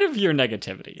 I'm tired of your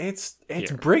negativity. It's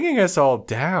bringing us all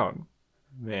down,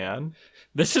 man.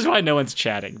 This is why no one's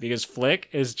chatting, because Flick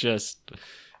is just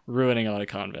ruining a lot of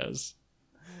convos.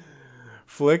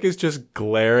 Flick is just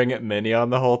glaring at Minion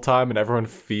the whole time, and everyone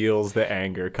feels the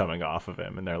anger coming off of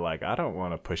him, and they're like, I don't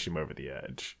want to push him over the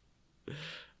edge.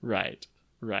 Right.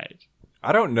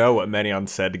 I don't know what Menion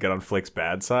said to get on Flick's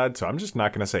bad side, so I'm just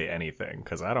not going to say anything,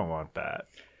 because I don't want that.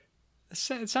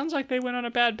 It sounds like they went on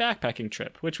a bad backpacking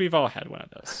trip, which we've all had one of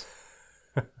those.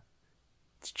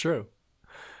 It's true.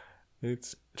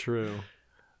 It's true.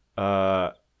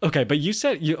 Okay, but you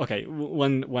said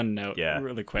one note, Yeah.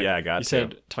 really quick. Yeah, I got you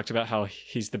said talked about how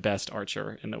he's the best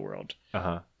archer in the world.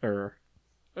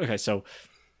 Okay, so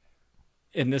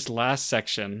in this last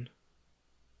section,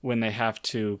 when they have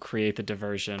to create the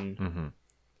diversion,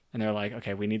 and they're like,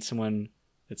 okay, we need someone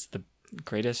that's the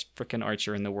greatest freaking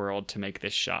archer in the world to make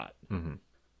this shot.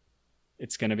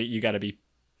 It's gonna be, you got to be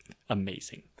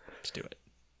amazing to do it,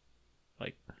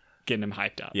 like getting him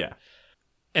hyped up. Yeah.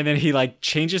 And then he like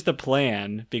changes the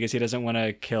plan because he doesn't want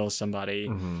to kill somebody.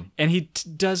 And he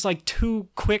does like 2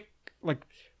 quick, like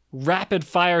rapid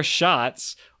fire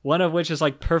shots, one of which is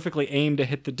like perfectly aimed to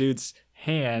hit the dude's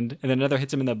hand, and then another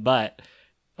hits him in the butt.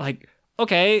 Like,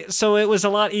 okay, so it was a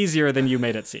lot easier than you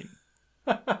made it seem.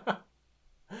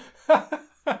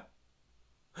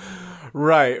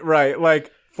 Right.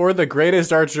 Like, for the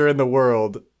greatest archer in the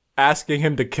world, asking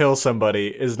him to kill somebody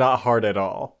is not hard at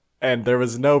all. And there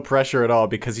was no pressure at all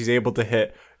because he's able to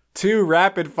hit 2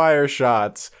 rapid fire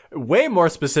shots, way more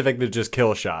specific than just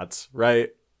kill shots,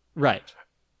 right? Right.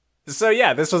 So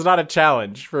yeah, this was not a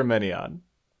challenge for Menion.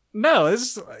 No,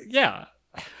 yeah.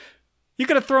 You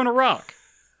could have thrown a rock.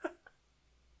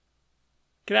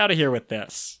 Get out of here with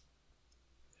this.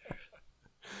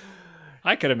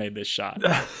 I could have made this shot.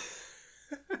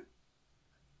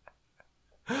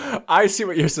 I see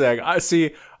what you're saying.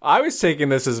 I was taking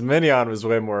this as Menion was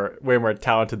way more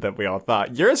talented than we all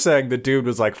thought. You're saying the dude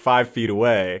was like 5 feet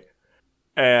away,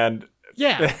 and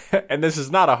yeah, and this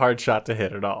is not a hard shot to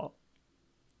hit at all.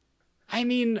 I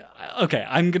mean, okay,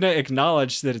 I'm gonna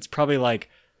acknowledge that it's probably like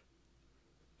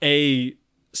a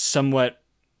somewhat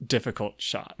difficult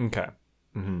shot. Okay.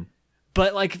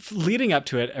 But like leading up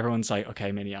to it, everyone's like,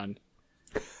 okay, Menion,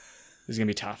 this is gonna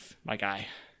be tough, my guy.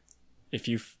 If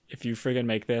you friggin'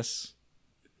 make this,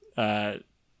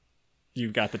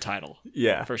 you've got the title.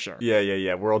 Yeah. For sure.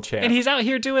 Yeah. World champ. And he's out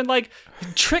here doing like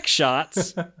trick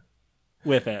shots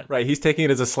with it. Right. He's taking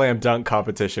it as a slam dunk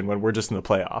competition when we're just in the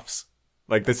playoffs.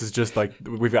 Like, this is just like,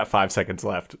 we've got 5 seconds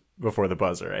left before the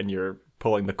buzzer, and you're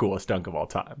pulling the coolest dunk of all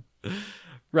time.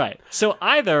 Right. So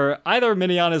either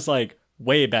Menion is like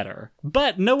way better,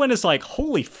 but no one is like,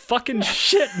 holy fucking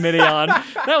shit, Menion.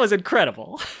 That was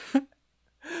incredible.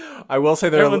 I will say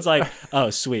everyone's like, oh,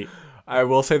 sweet. I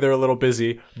will say they're a little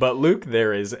busy, but Luke,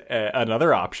 there is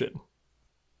another option.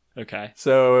 Okay.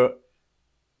 So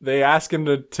they ask him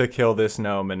to kill this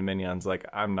gnome, and Menion's like,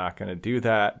 I'm not going to do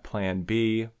that. Plan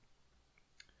B.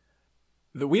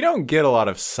 We don't get a lot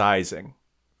of sizing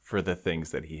for the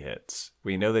things that he hits.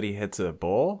 We know that he hits a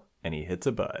bull and he hits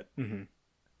a butt.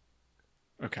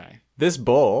 Okay. This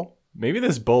bull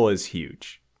is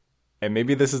huge. And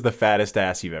maybe this is the fattest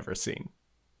ass you've ever seen.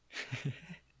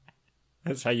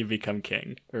 That's how you become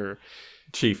king or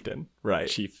chieftain, right?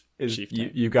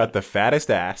 Chieftain. You got the fattest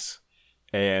ass,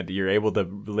 and you're able to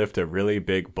lift a really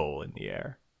big bull in the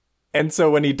air. And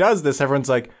so when he does this, everyone's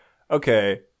like,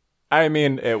 okay, I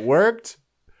mean, it worked,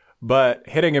 but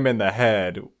hitting him in the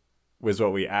head was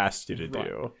what we asked you to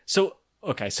do. So,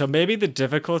 okay, so maybe the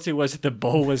difficulty was that the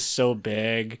bull was so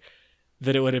big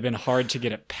that it would have been hard to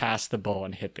get it past the bull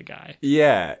and hit the guy.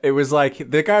 Yeah, it was like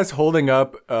the guy's holding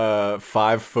up a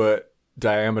 5-foot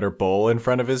diameter bowl in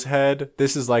front of his head.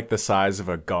 This is like the size of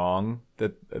a gong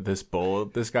that this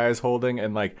guy is holding,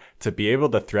 and like to be able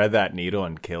to thread that needle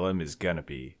and kill him is gonna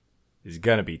be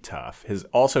tough. His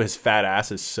fat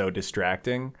ass is so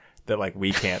distracting that like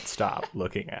we can't stop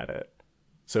looking at it.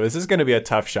 So this is gonna be a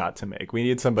tough shot to make. We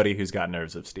need somebody who's got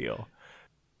nerves of steel.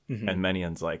 And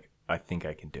Menion's like, I think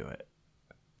I can do it.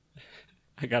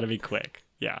 I gotta be quick.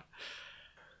 Yeah.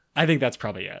 I think that's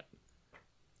probably it.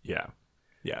 Yeah.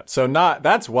 So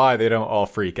that's why they don't all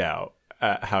freak out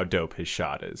at how dope his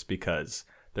shot is, because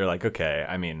they're like, okay,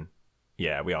 I mean,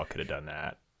 yeah, we all could have done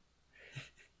that.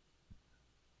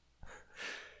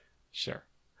 Sure.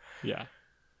 Yeah.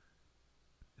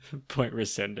 Point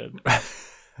rescinded.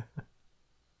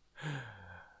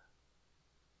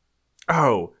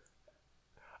 Oh,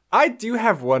 I do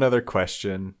have one other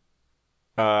question.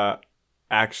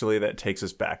 Actually, that takes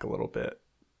us back a little bit.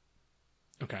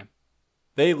 Okay.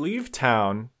 They leave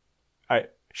town.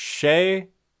 Shay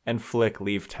and Flick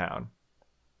leave town,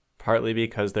 partly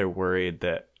because they're worried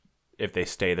that if they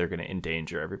stay, they're going to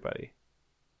endanger everybody.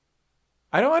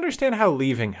 I don't understand how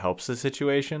leaving helps the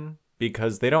situation,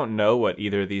 because they don't know what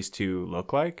either of these two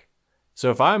look like. So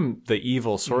if I'm the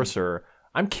evil sorcerer,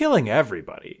 I'm killing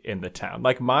everybody in the town.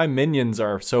 Like, my minions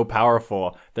are so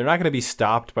powerful, they're not going to be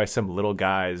stopped by some little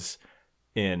guys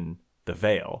in the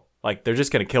Vale. Like, they're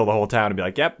just going to kill the whole town and be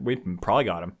like, yep, we probably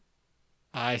got him.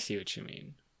 I see what you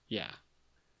mean. Yeah.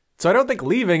 So I don't think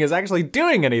leaving is actually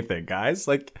doing anything, guys.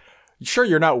 Like, sure,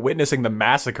 you're not witnessing the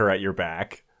massacre at your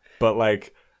back, but,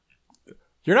 like,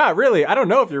 you're not really, I don't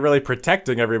know if you're really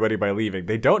protecting everybody by leaving.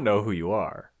 They don't know who you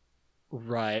are.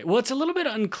 Right. Well, it's a little bit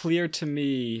unclear to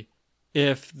me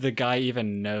if the guy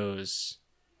even knows,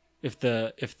 if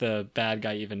the bad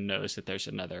guy even knows that there's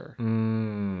another.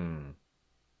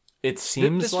 It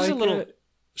seems this like was a little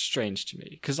strange to me,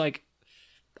 because, like,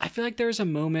 I feel like there's a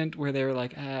moment where they were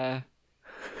like,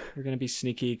 we're gonna be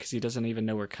sneaky because he doesn't even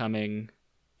know we're coming.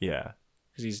 Yeah.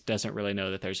 Because he doesn't really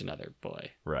know that there's another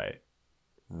boy. Right.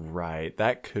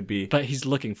 That could be. But he's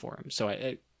looking for him. So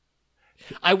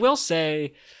I will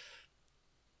say,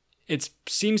 it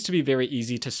seems to be very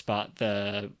easy to spot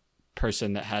the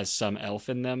person that has some elf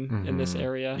in them in this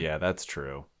area. Yeah, that's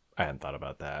true. I hadn't thought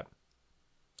about that.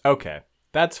 Okay,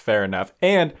 that's fair enough.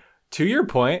 And to your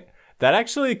point, that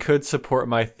actually could support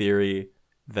my theory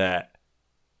that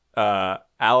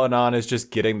Al-Anon is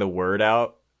just getting the word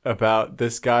out about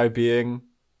this guy being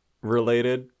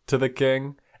related to the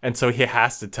king. And so he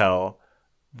has to tell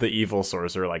the evil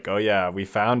sorcerer, like, oh yeah, we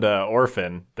found a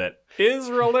orphan that is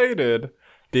related,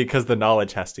 because the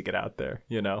knowledge has to get out there,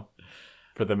 you know,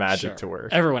 for the magic to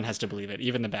work. Everyone has to believe it,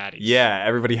 even the baddies. Yeah,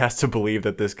 everybody has to believe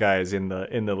that this guy is in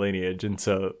the lineage. And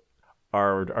so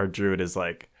our druid is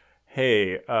like,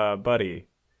 hey, buddy,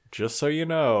 just so you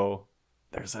know,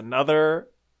 there's another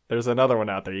one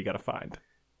out there you gotta find.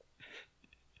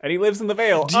 And he lives in the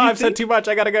Vale. I've said too much,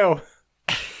 I gotta go.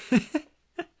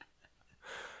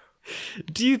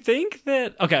 Do you think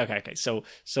that okay,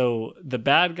 so the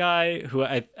bad guy, who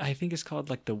I think is called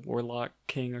like the Warlock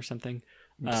King or something,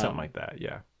 something like that,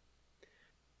 yeah,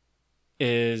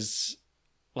 is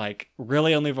like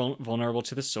really only vulnerable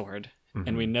to the sword,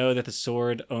 and we know that the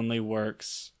sword only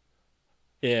works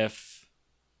if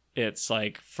it's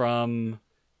like from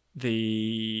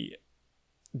the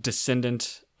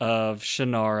descendant of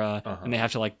Shannara, and they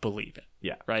have to like believe it.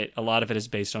 Yeah, right. A lot of it is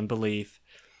based on belief.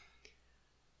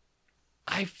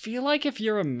 I feel like if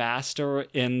you're a master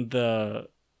in the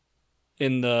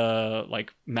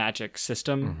like magic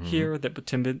system here that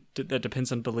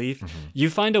depends on belief, you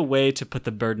find a way to put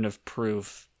the burden of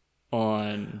proof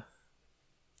on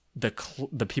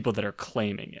the people that are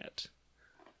claiming it.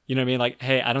 You know what I mean? Like,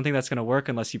 hey, I don't think that's going to work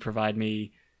unless you provide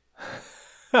me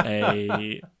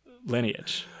a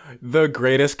lineage. The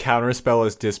greatest counterspell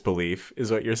is disbelief,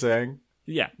 is what you're saying?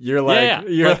 Yeah. You're like,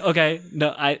 You're like, okay,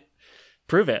 no,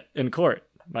 prove it in court,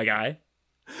 my guy.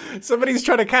 Somebody's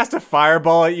trying to cast a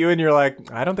fireball at you and you're like,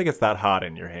 I don't think it's that hot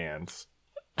in your hands.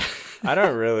 I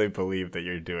don't really believe that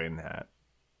you're doing that.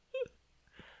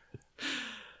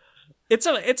 It's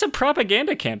a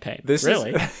propaganda campaign,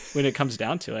 when it comes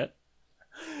down to it.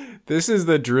 This is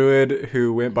the druid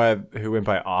who went by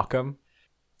Occam,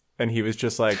 and he was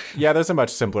just like, yeah, there's a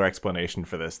much simpler explanation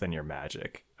for this than your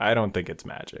magic. I don't think it's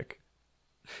magic.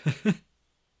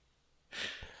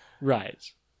 Right.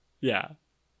 Yeah.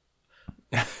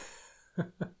 It's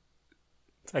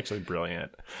actually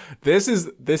brilliant. This is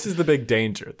the big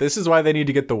danger. This is why they need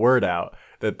to get the word out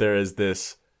that there is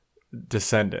this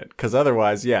descendant, because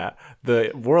otherwise, yeah,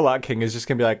 the Warlock King is just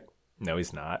gonna be like, no,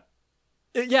 he's not.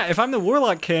 Yeah, if I'm the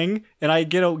Warlock King and I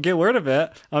get word of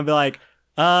it, I'll be like,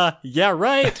 yeah,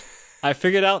 right. I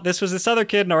figured out this was this other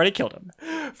kid and already killed him.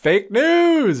 Fake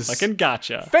news. Fucking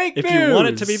gotcha. Fake news. If you want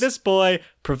it to be this boy,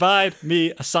 provide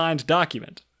me a signed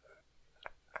document.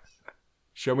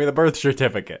 Show me the birth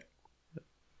certificate.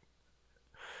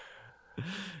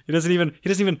 He doesn't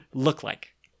even look like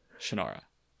Shannara.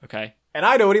 Okay. And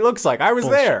I know what he looks like. I was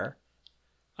there.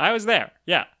 I was there.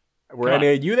 Yeah. Were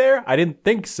any of you there? I didn't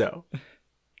think so.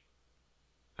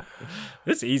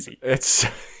 It's easy. It's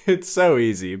so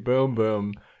easy. Boom,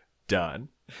 boom, done.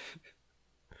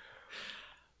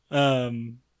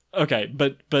 Okay,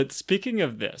 but speaking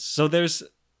of this, so there's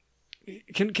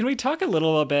can we talk a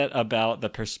little bit about the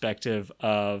perspective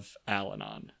of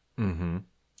Al-Anon? Mm-hmm.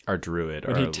 Our druid.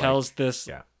 When he tells this,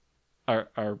 yeah.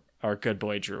 our good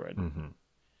boy druid. Mm-hmm.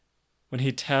 When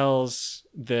he tells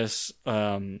this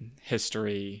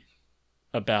history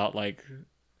about like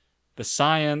the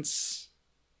science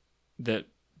that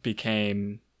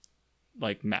became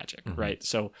like magic, right?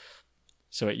 So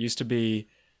it used to be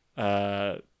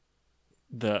the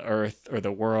earth or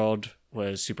the world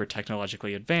was super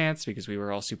technologically advanced because we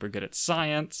were all super good at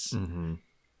science. Mm-hmm.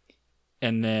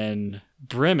 And then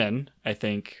Bremen, I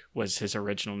think was his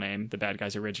original name, the bad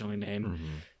guy's original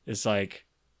name, is like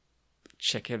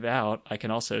check it out. I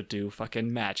can also do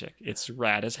fucking magic. It's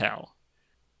rad as hell.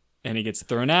 And he gets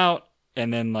thrown out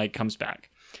and then like comes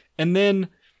back. And then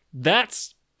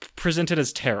that's presented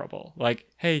as terrible. Like,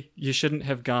 hey, you shouldn't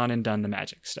have gone and done the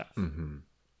magic stuff. And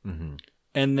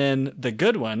then the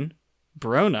good one,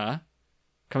 Brona,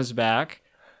 comes back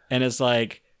and is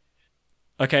like,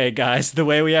 okay, guys, the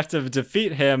way we have to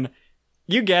defeat him,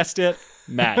 you guessed it,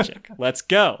 magic. Let's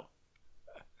go.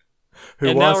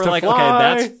 Who wants to fly?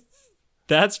 Okay,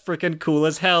 that's freaking cool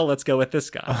as hell. Let's go with this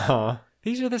guy. Uh-huh.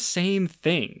 These are the same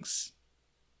things.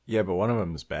 Yeah, but one of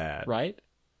them's bad. Right?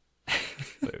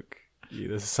 Luke,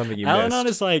 this is something you Al-Anon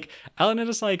missed. Al-Anon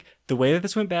is like, the way that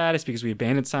this went bad is because we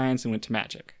abandoned science and went to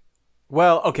magic.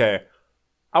 Well, okay.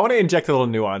 I want to inject a little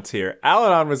nuance here.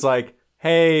 Al-Anon was like,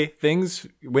 hey, things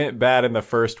went bad in the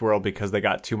first world because they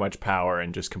got too much power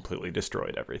and just completely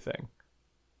destroyed everything.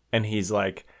 And he's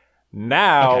like,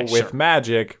 now with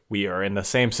magic, we are in the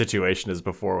same situation as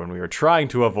before when we were trying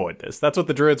to avoid this. That's what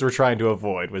the Druids were trying to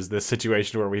avoid, was this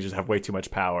situation where we just have way too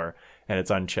much power and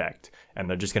it's unchecked and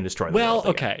they're just going to destroy the world.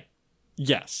 Well, okay.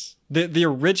 Yes. The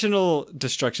original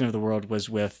destruction of the world was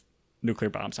with nuclear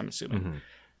bombs, I'm assuming.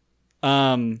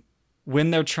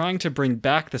 When they're trying to bring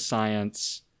back the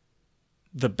science,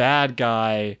 the bad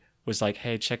guy was like,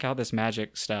 hey, check out this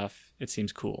magic stuff. It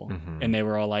seems cool. And they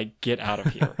were all like, get out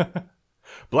of here.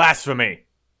 Blasphemy!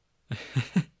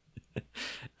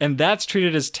 And that's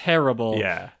treated as terrible.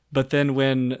 Yeah. But then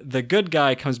when the good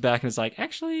guy comes back and is like,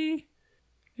 actually,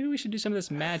 maybe we should do some of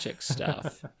this magic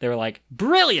stuff. They were like,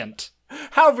 brilliant!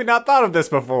 How have we not thought of this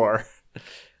before?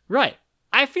 Right.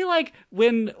 I feel like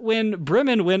when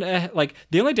Bremen went, like,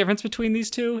 the only difference between these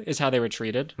two is how they were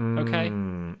treated, okay?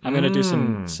 I'm going to do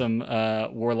some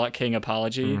Warlock King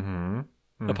apology,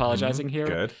 apologizing here.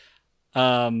 Good.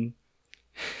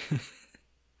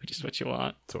 Which is what you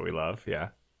want. That's what we love, yeah.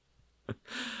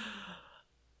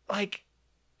 Like,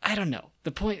 I don't know.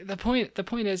 The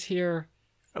point is here.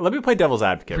 Let me play devil's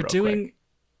advocate We're real doing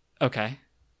quick.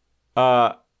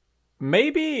 Okay.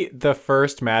 Maybe the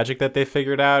first magic that they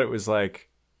figured out, it was like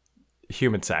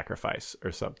human sacrifice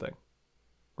or something.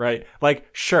 Right? Like,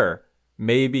 sure,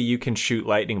 maybe you can shoot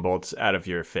lightning bolts out of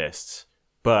your fists,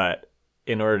 but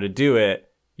in order to do it,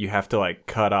 you have to like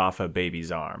cut off a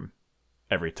baby's arm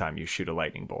every time you shoot a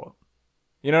lightning bolt.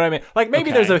 You know what I mean? Like,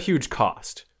 maybe there's a huge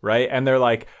cost, right? And they're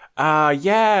like,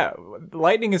 yeah,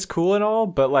 lightning is cool and all,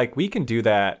 but like we can do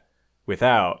that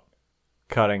without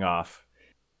cutting off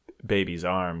baby's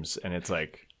arms. And it's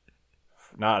like,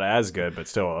 not as good, but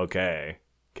still okay.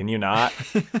 Can you not?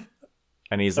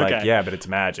 And he's like, yeah, but it's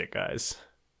magic, guys.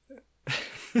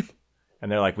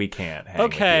 And they're like, we can't hang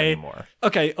with you anymore.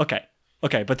 Okay.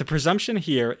 But the presumption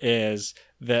here is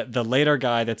that the later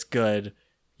guy that's good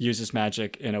uses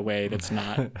magic in a way that's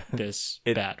not this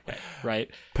bad way,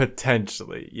 right?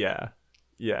 Potentially, yeah.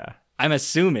 I'm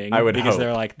assuming I would because hope.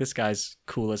 they're like, this guy's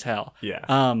cool as hell.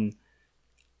 Yeah.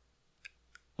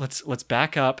 Let's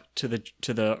back up to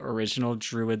the original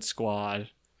Druid squad,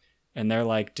 and they're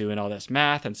like doing all this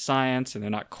math and science, and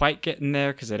they're not quite getting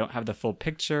there because they don't have the full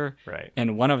picture. Right.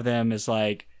 And one of them is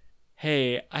like,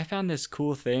 hey, I found this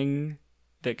cool thing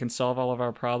that can solve all of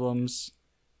our problems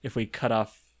if we cut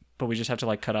off, but we just have to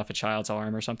like cut off a child's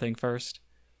arm or something first.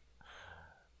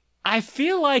 I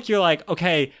feel like you're like,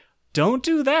 okay, don't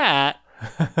do that,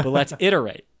 but let's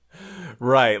iterate.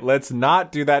 Right. Let's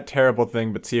not do that terrible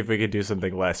thing, but see if we can do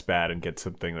something less bad and get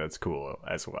something that's cool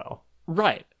as well.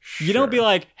 Right. Sure. You don't be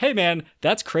like, hey man,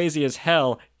 that's crazy as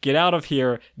hell. Get out of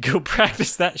here. Go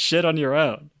practice that shit on your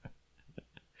own.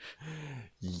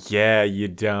 Yeah, you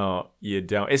don't.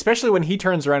 Especially when he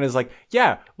turns around and is like,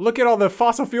 yeah, look at all the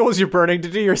fossil fuels you're burning to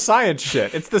do your science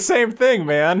shit. It's the same thing,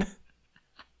 man.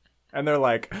 And they're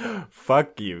like,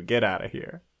 fuck you. Get out of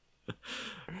here.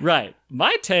 Right.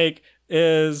 My take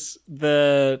is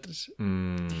that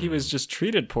he was just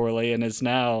treated poorly and is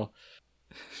now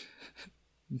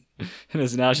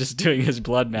just doing his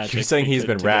blood magic. You're saying he's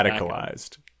been to get back on.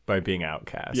 radicalized by being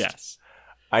outcast. Yes.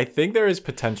 I think there is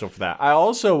potential for that. I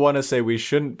also want to say we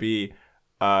shouldn't be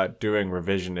doing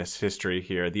revisionist history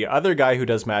here. The other guy who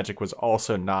does magic was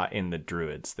also not in the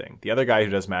Druids thing. The other guy who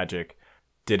does magic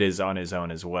did his on his own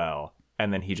as well.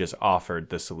 And then he just offered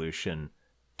the solution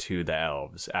to the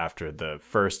elves after the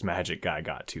first magic guy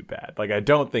got too bad. Like, I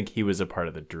don't think he was a part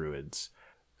of the Druids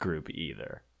group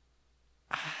either.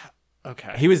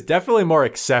 Okay. He was definitely more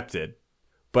accepted,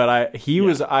 but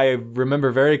I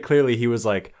remember very clearly he was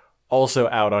like also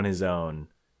out on his own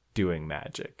doing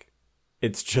magic.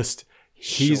 It's just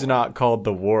he's not called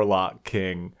the Warlock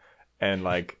King and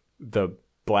like the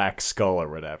Black Skull or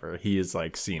whatever. He is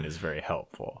like seen as very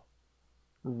helpful.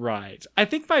 Right. I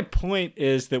think my point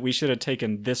is that we should have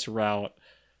taken this route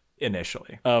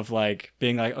initially. Of like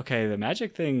being like, okay, the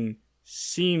magic thing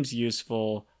seems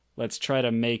useful. Let's try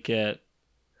to make it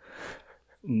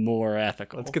more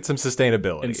ethical. Let's get some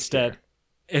sustainability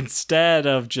instead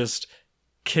of just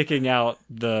kicking out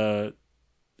the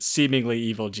seemingly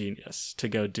evil genius to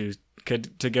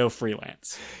go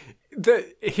freelance.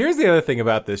 Here's the other thing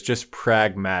about this, just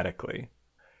pragmatically.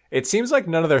 It seems like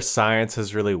none of their science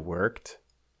has really worked.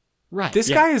 Right. This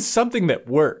guy is something that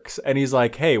works, and he's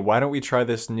like, hey, why don't we try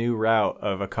this new route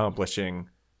of accomplishing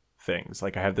things?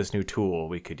 Like, I have this new tool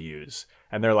we could use.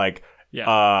 And they're like,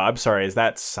 I'm sorry, is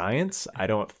that science? I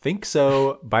don't think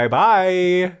so.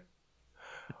 Bye-bye.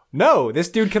 No, this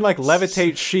dude can, like,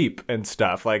 levitate sheep and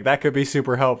stuff. Like, that could be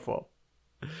super helpful.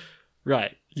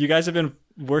 Right. You guys have been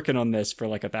working on this for,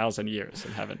 like, 1,000 years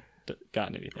and haven't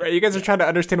gotten anything. Right, you guys are trying to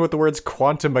understand what the words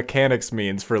quantum mechanics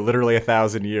means for literally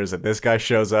 1,000 years, and this guy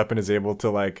shows up and is able to,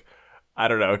 like, I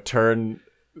don't know, turn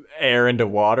air into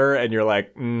water, and you're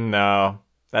like, no,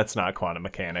 that's not quantum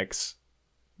mechanics.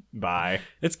 Bye.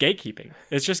 It's gatekeeping.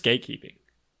 It's just gatekeeping.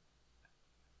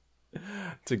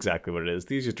 That's exactly what it is.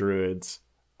 These are druids.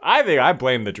 I think I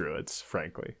blame the druids,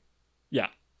 frankly. Yeah,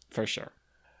 for sure.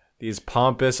 These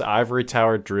pompous ivory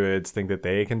towered druids think that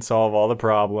they can solve all the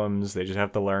problems. They just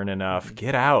have to learn enough. Mm-hmm.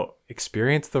 Get out.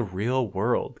 Experience the real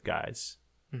world, guys.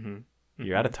 Mm-hmm. Mm-hmm.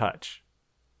 You're out of touch.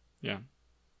 Yeah.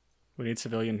 We need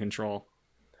civilian control.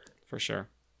 For sure.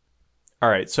 All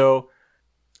right, so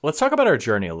let's talk about our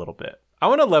journey a little bit. I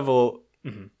want to level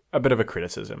a bit of a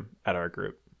criticism at our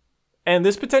group. And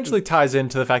this potentially ties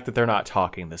into the fact that they're not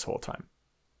talking this whole time.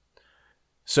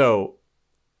 So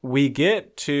we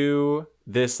get to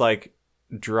this like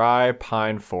dry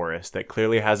pine forest that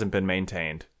clearly hasn't been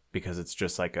maintained because it's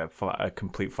just like a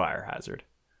complete fire hazard.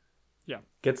 Yeah.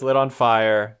 Gets lit on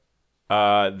fire.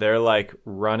 They're like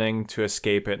running to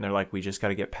escape it, and they're like, we just got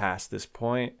to get past this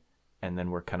point, and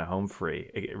then we're kind of home free.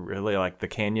 It really, like, the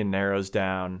canyon narrows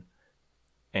down,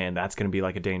 and that's going to be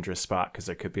like a dangerous spot because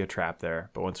there could be a trap there.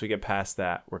 But once we get past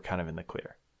that, we're kind of in the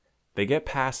clear. They get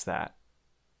past that,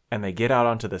 and they get out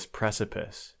onto this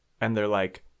precipice, and they're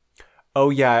like, oh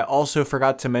yeah, I also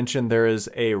forgot to mention there is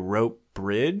a rope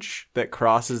bridge that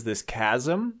crosses this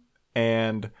chasm,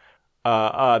 and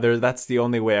that's the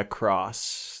only way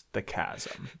across the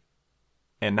chasm.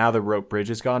 And now the rope bridge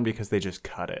is gone because they just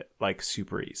cut it, like,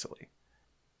 super easily.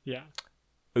 Yeah.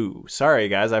 Ooh, sorry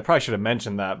guys, I probably should have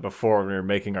mentioned that before we were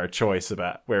making our choice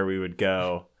about where we would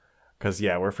go. Because,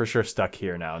 yeah, we're for sure stuck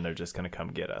here now, and they're just going to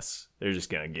come get us. They're just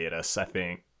going to get us, I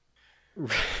think.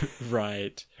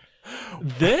 Right.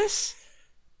 This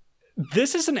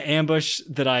is an ambush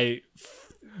that I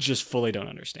just fully don't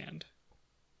understand.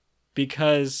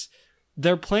 Because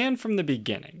their plan from the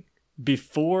beginning,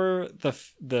 before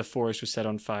the forest was set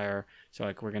on fire, so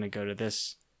like, we're going to go to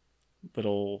this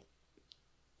little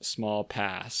small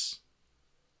pass.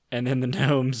 And then the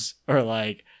gnomes are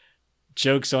like,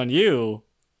 joke's on you.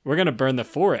 We're going to burn the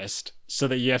forest so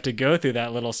that you have to go through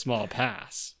that little small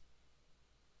pass.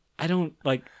 I don't,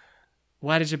 like,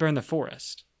 why did you burn the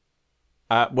forest?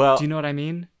 Well, do you know what I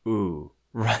mean? Ooh,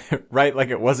 right. Like,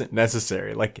 it wasn't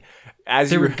necessary. Like, as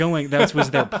they you were going, that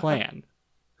was their plan.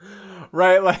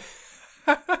 Right, like,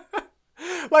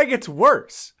 like, it's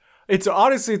worse. It's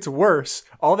worse.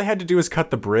 All they had to do was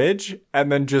cut the bridge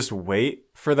and then just wait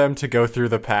for them to go through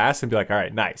the pass and be like, all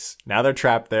right, nice. Now they're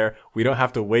trapped there. We don't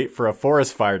have to wait for a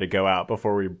forest fire to go out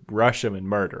before we rush them and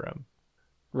murder them.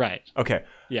 Right. Okay.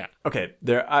 Yeah. Okay.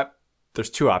 There's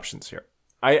two options here.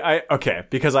 Okay,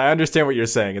 because I understand what you're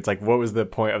saying. It's like, what was the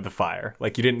point of the fire?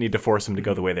 Like, you didn't need to force them to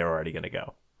go the way they were already going to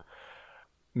go.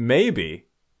 Maybe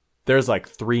there's like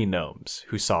 3 gnomes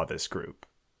who saw this group,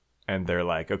 and they're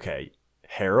like, okay,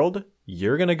 Harold,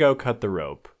 you're going to go cut the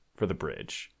rope for the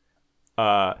bridge.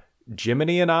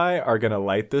 Jiminy and I are going to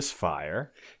light this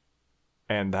fire,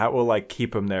 and that will like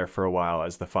keep them there for a while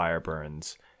as the fire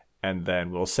burns. And then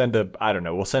we'll send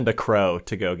a crow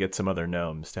to go get some other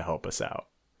gnomes to help us out.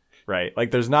 Right?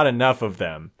 Like, there's not enough of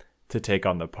them to take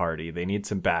on the party. They need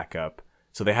some backup.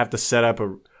 So they have to set up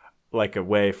a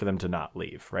way for them to not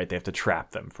leave, right? They have to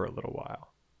trap them for a little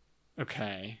while.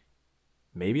 Okay.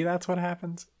 Maybe that's what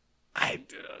happens.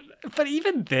 But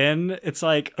even then, it's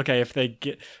like, okay, if they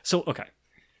get... So, okay.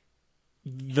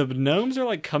 The gnomes are,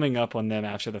 like, coming up on them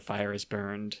after the fire is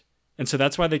burned. And so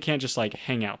that's why they can't just, like,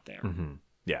 hang out there. Mm-hmm.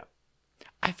 Yeah.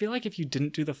 I feel like if you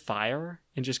didn't do the fire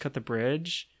and just cut the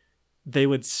bridge, they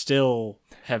would still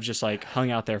have just, like,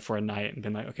 hung out there for a night and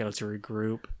been like, okay, let's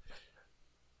regroup,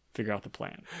 figure out the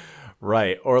plan.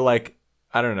 Right. Or, like,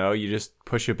 I don't know, you just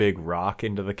push a big rock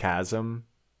into the chasm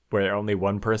where only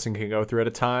one person can go through at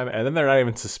a time, and then they're not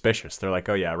even suspicious. They're like,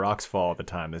 oh yeah, rocks fall all the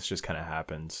time. This just kind of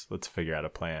happens. Let's figure out a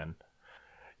plan.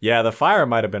 Yeah, the fire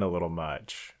might have been a little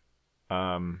much.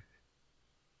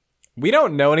 We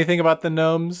don't know anything about the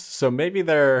gnomes, so maybe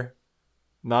they're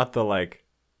not the like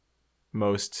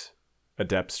most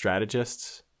adept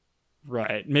strategists.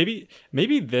 Right. Maybe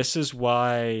this is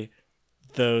why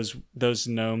those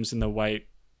gnomes in the white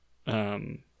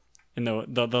in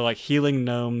the like healing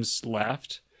gnomes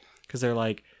left, because they're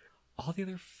like, all the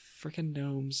other freaking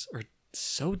gnomes are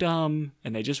so dumb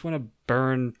and they just want to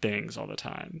burn things all the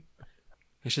time.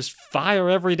 It's just fire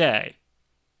every day.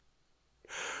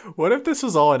 What if this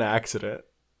was all an accident?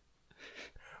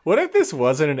 What if this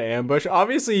wasn't an ambush?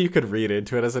 Obviously, you could read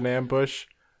into it as an ambush,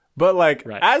 but like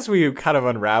as we kind of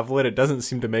unravel it, it doesn't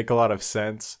seem to make a lot of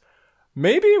sense.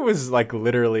 Maybe it was like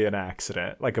literally an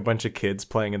accident, like a bunch of kids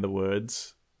playing in the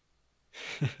woods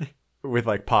with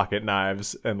like pocket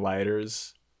knives and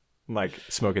lighters, like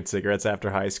smoking cigarettes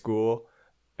after high school,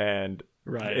 and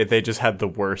they just had the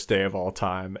worst day of all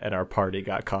time, and our party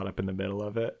got caught up in the middle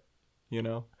of it. You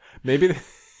know, maybe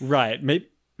right.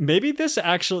 Maybe this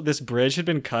bridge had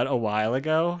been cut a while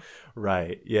ago.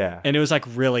 Right. Yeah. And it was like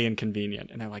really inconvenient,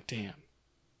 and they're like, "Damn,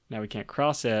 now we can't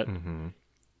cross it." Mm-hmm.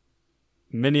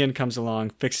 Minion comes along,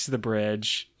 fixes the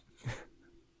bridge,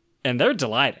 and they're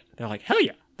delighted. They're like, "Hell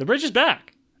yeah, the bridge is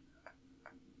back!"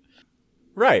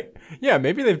 Right. Yeah.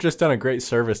 Maybe they've just done a great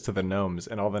service to the gnomes,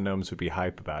 and all the gnomes would be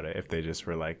hype about it if they just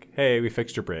were like, "Hey, we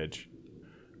fixed your bridge."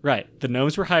 Right. The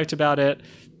gnomes were hyped about it.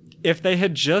 If they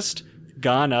had just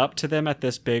gone up to them at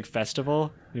this big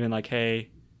festival and been like, hey,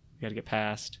 you gotta get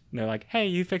past. And they're like, hey,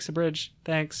 you fix the bridge.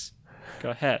 Thanks. Go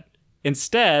ahead.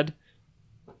 Instead,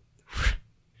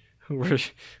 we're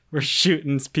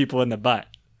shooting people in the butt.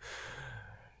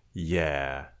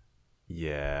 Yeah.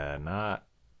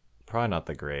 Probably not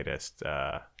the greatest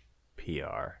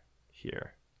PR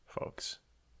here, folks.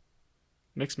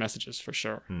 Mixed messages for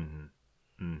sure.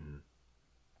 Mm-hmm. Mm-hmm.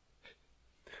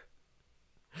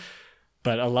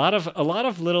 But a lot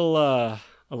of little, a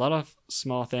lot of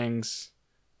small things,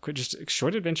 just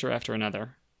short adventure after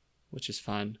another, which is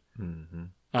fun.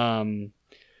 Mm-hmm.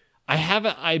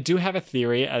 I do have a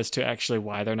theory as to actually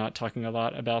why they're not talking a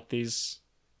lot about these,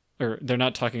 or they're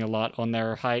not talking a lot on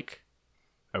their hike.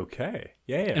 Okay.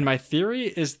 Yeah. And my theory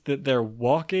is that they're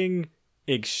walking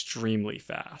extremely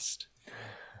fast.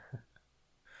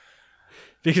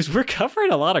 Because we're covering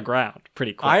a lot of ground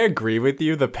pretty quick. I agree with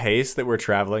you. The pace that we're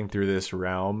traveling through this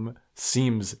realm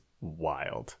seems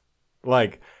wild.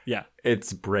 Like, yeah,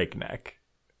 it's breakneck.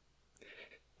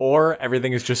 Or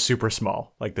everything is just super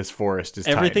small. Like this forest is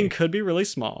everything tiny. Could be really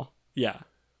small. Yeah.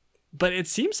 But it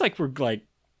seems like we're like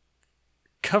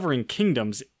covering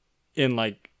kingdoms in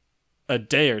like a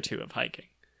day or two of hiking.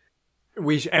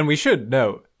 We should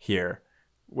note here,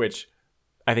 which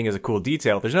I think is a cool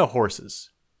detail, there's no horses.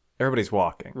 Everybody's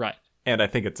walking. Right. And I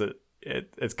think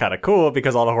it's kind of cool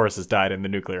because all the horses died in the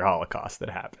nuclear holocaust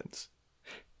that happens.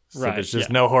 So there's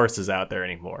just no horses out there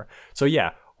anymore. So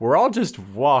yeah, we're all just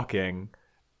walking.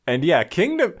 And yeah,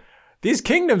 these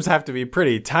kingdoms have to be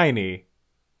pretty tiny.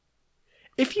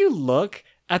 If you look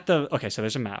at so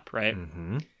there's a map, right?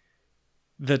 Mm-hmm.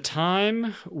 The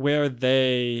time where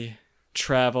they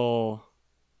travel,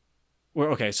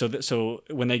 so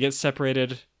when they get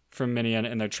separated from Minion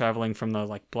and they're traveling from the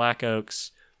like Black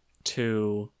Oaks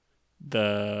to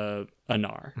the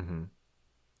Anar. Mm-hmm.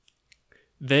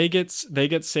 They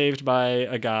get saved by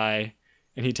a guy,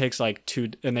 and he takes they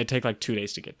take like 2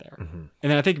 days to get there. Mm-hmm.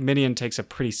 And then I think Minion takes a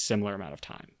pretty similar amount of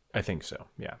time. I think so.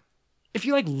 Yeah. If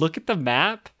you like look at the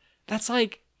map, that's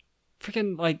like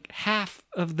freaking like half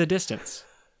of the distance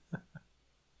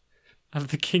of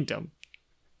the kingdom.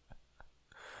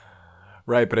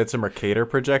 Right, but it's a Mercator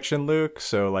projection, Luke,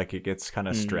 so like it gets kind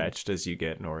of stretched as you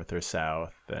get north or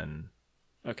south, and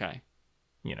okay,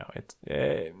 you know,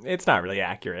 it's not really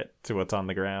accurate to what's on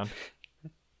the ground.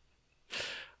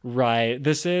 Right.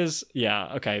 This is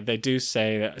okay. They do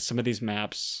say that some of these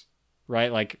maps,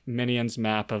 right, like Minion's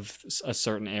map of a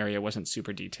certain area wasn't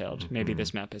super detailed. Mm-hmm. Maybe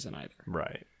this map isn't either.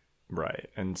 Right.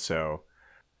 And so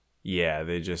yeah,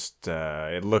 they just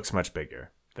it looks much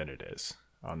bigger than it is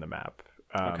on the map.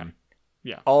 Okay.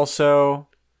 Yeah. Also,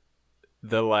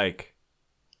 the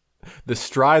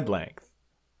stride length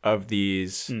of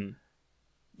these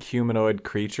humanoid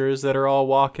creatures that are all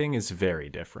walking is very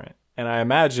different. And I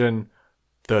imagine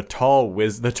the tall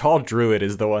druid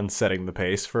is the one setting the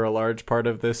pace for a large part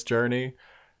of this journey.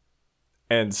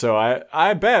 And so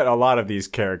I bet a lot of these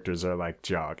characters are like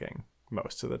jogging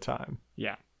most of the time.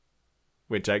 Yeah.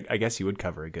 Which I guess you would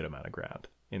cover a good amount of ground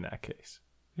in that case.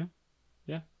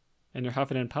 Yeah. And you're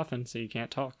huffing and puffing, so you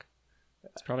can't talk.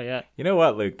 That's probably it. You know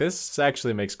what, Luke? This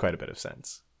actually makes quite a bit of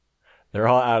sense. They're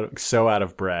all so out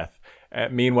of breath.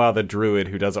 Meanwhile, the druid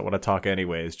who doesn't want to talk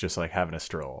anyway is just like having a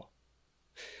stroll.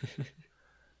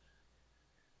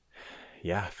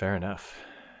 Yeah, fair enough.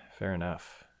 Fair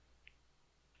enough.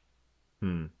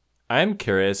 I'm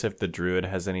curious if the druid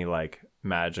has any like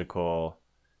magical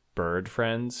bird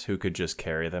friends who could just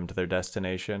carry them to their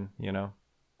destination, you know?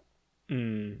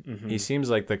 Mm-hmm. He seems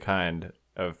like the kind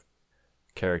of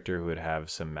character who would have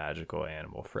some magical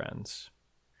animal friends.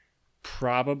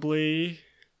 Probably.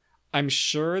 I'm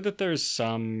sure that there's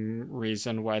some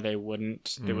reason why they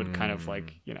wouldn't. They would kind of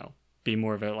like, you know, be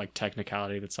more of a like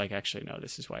technicality that's like, actually, no,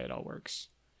 this is why it all works.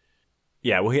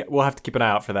 Yeah, we'll have to keep an eye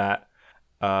out for that.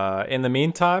 In the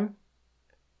meantime,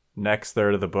 next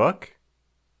third of the book,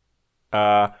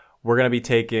 we're going to be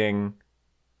taking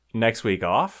next week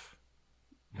off.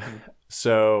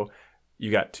 So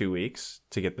you got 2 weeks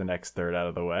to get the next third out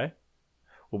of the way.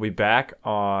 We'll be back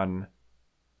on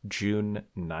June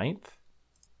 9th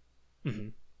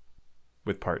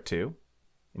with part 2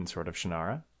 in Sword of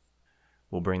Shannara.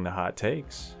 We'll bring the hot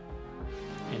takes.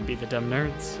 And be the dumb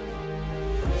nerds.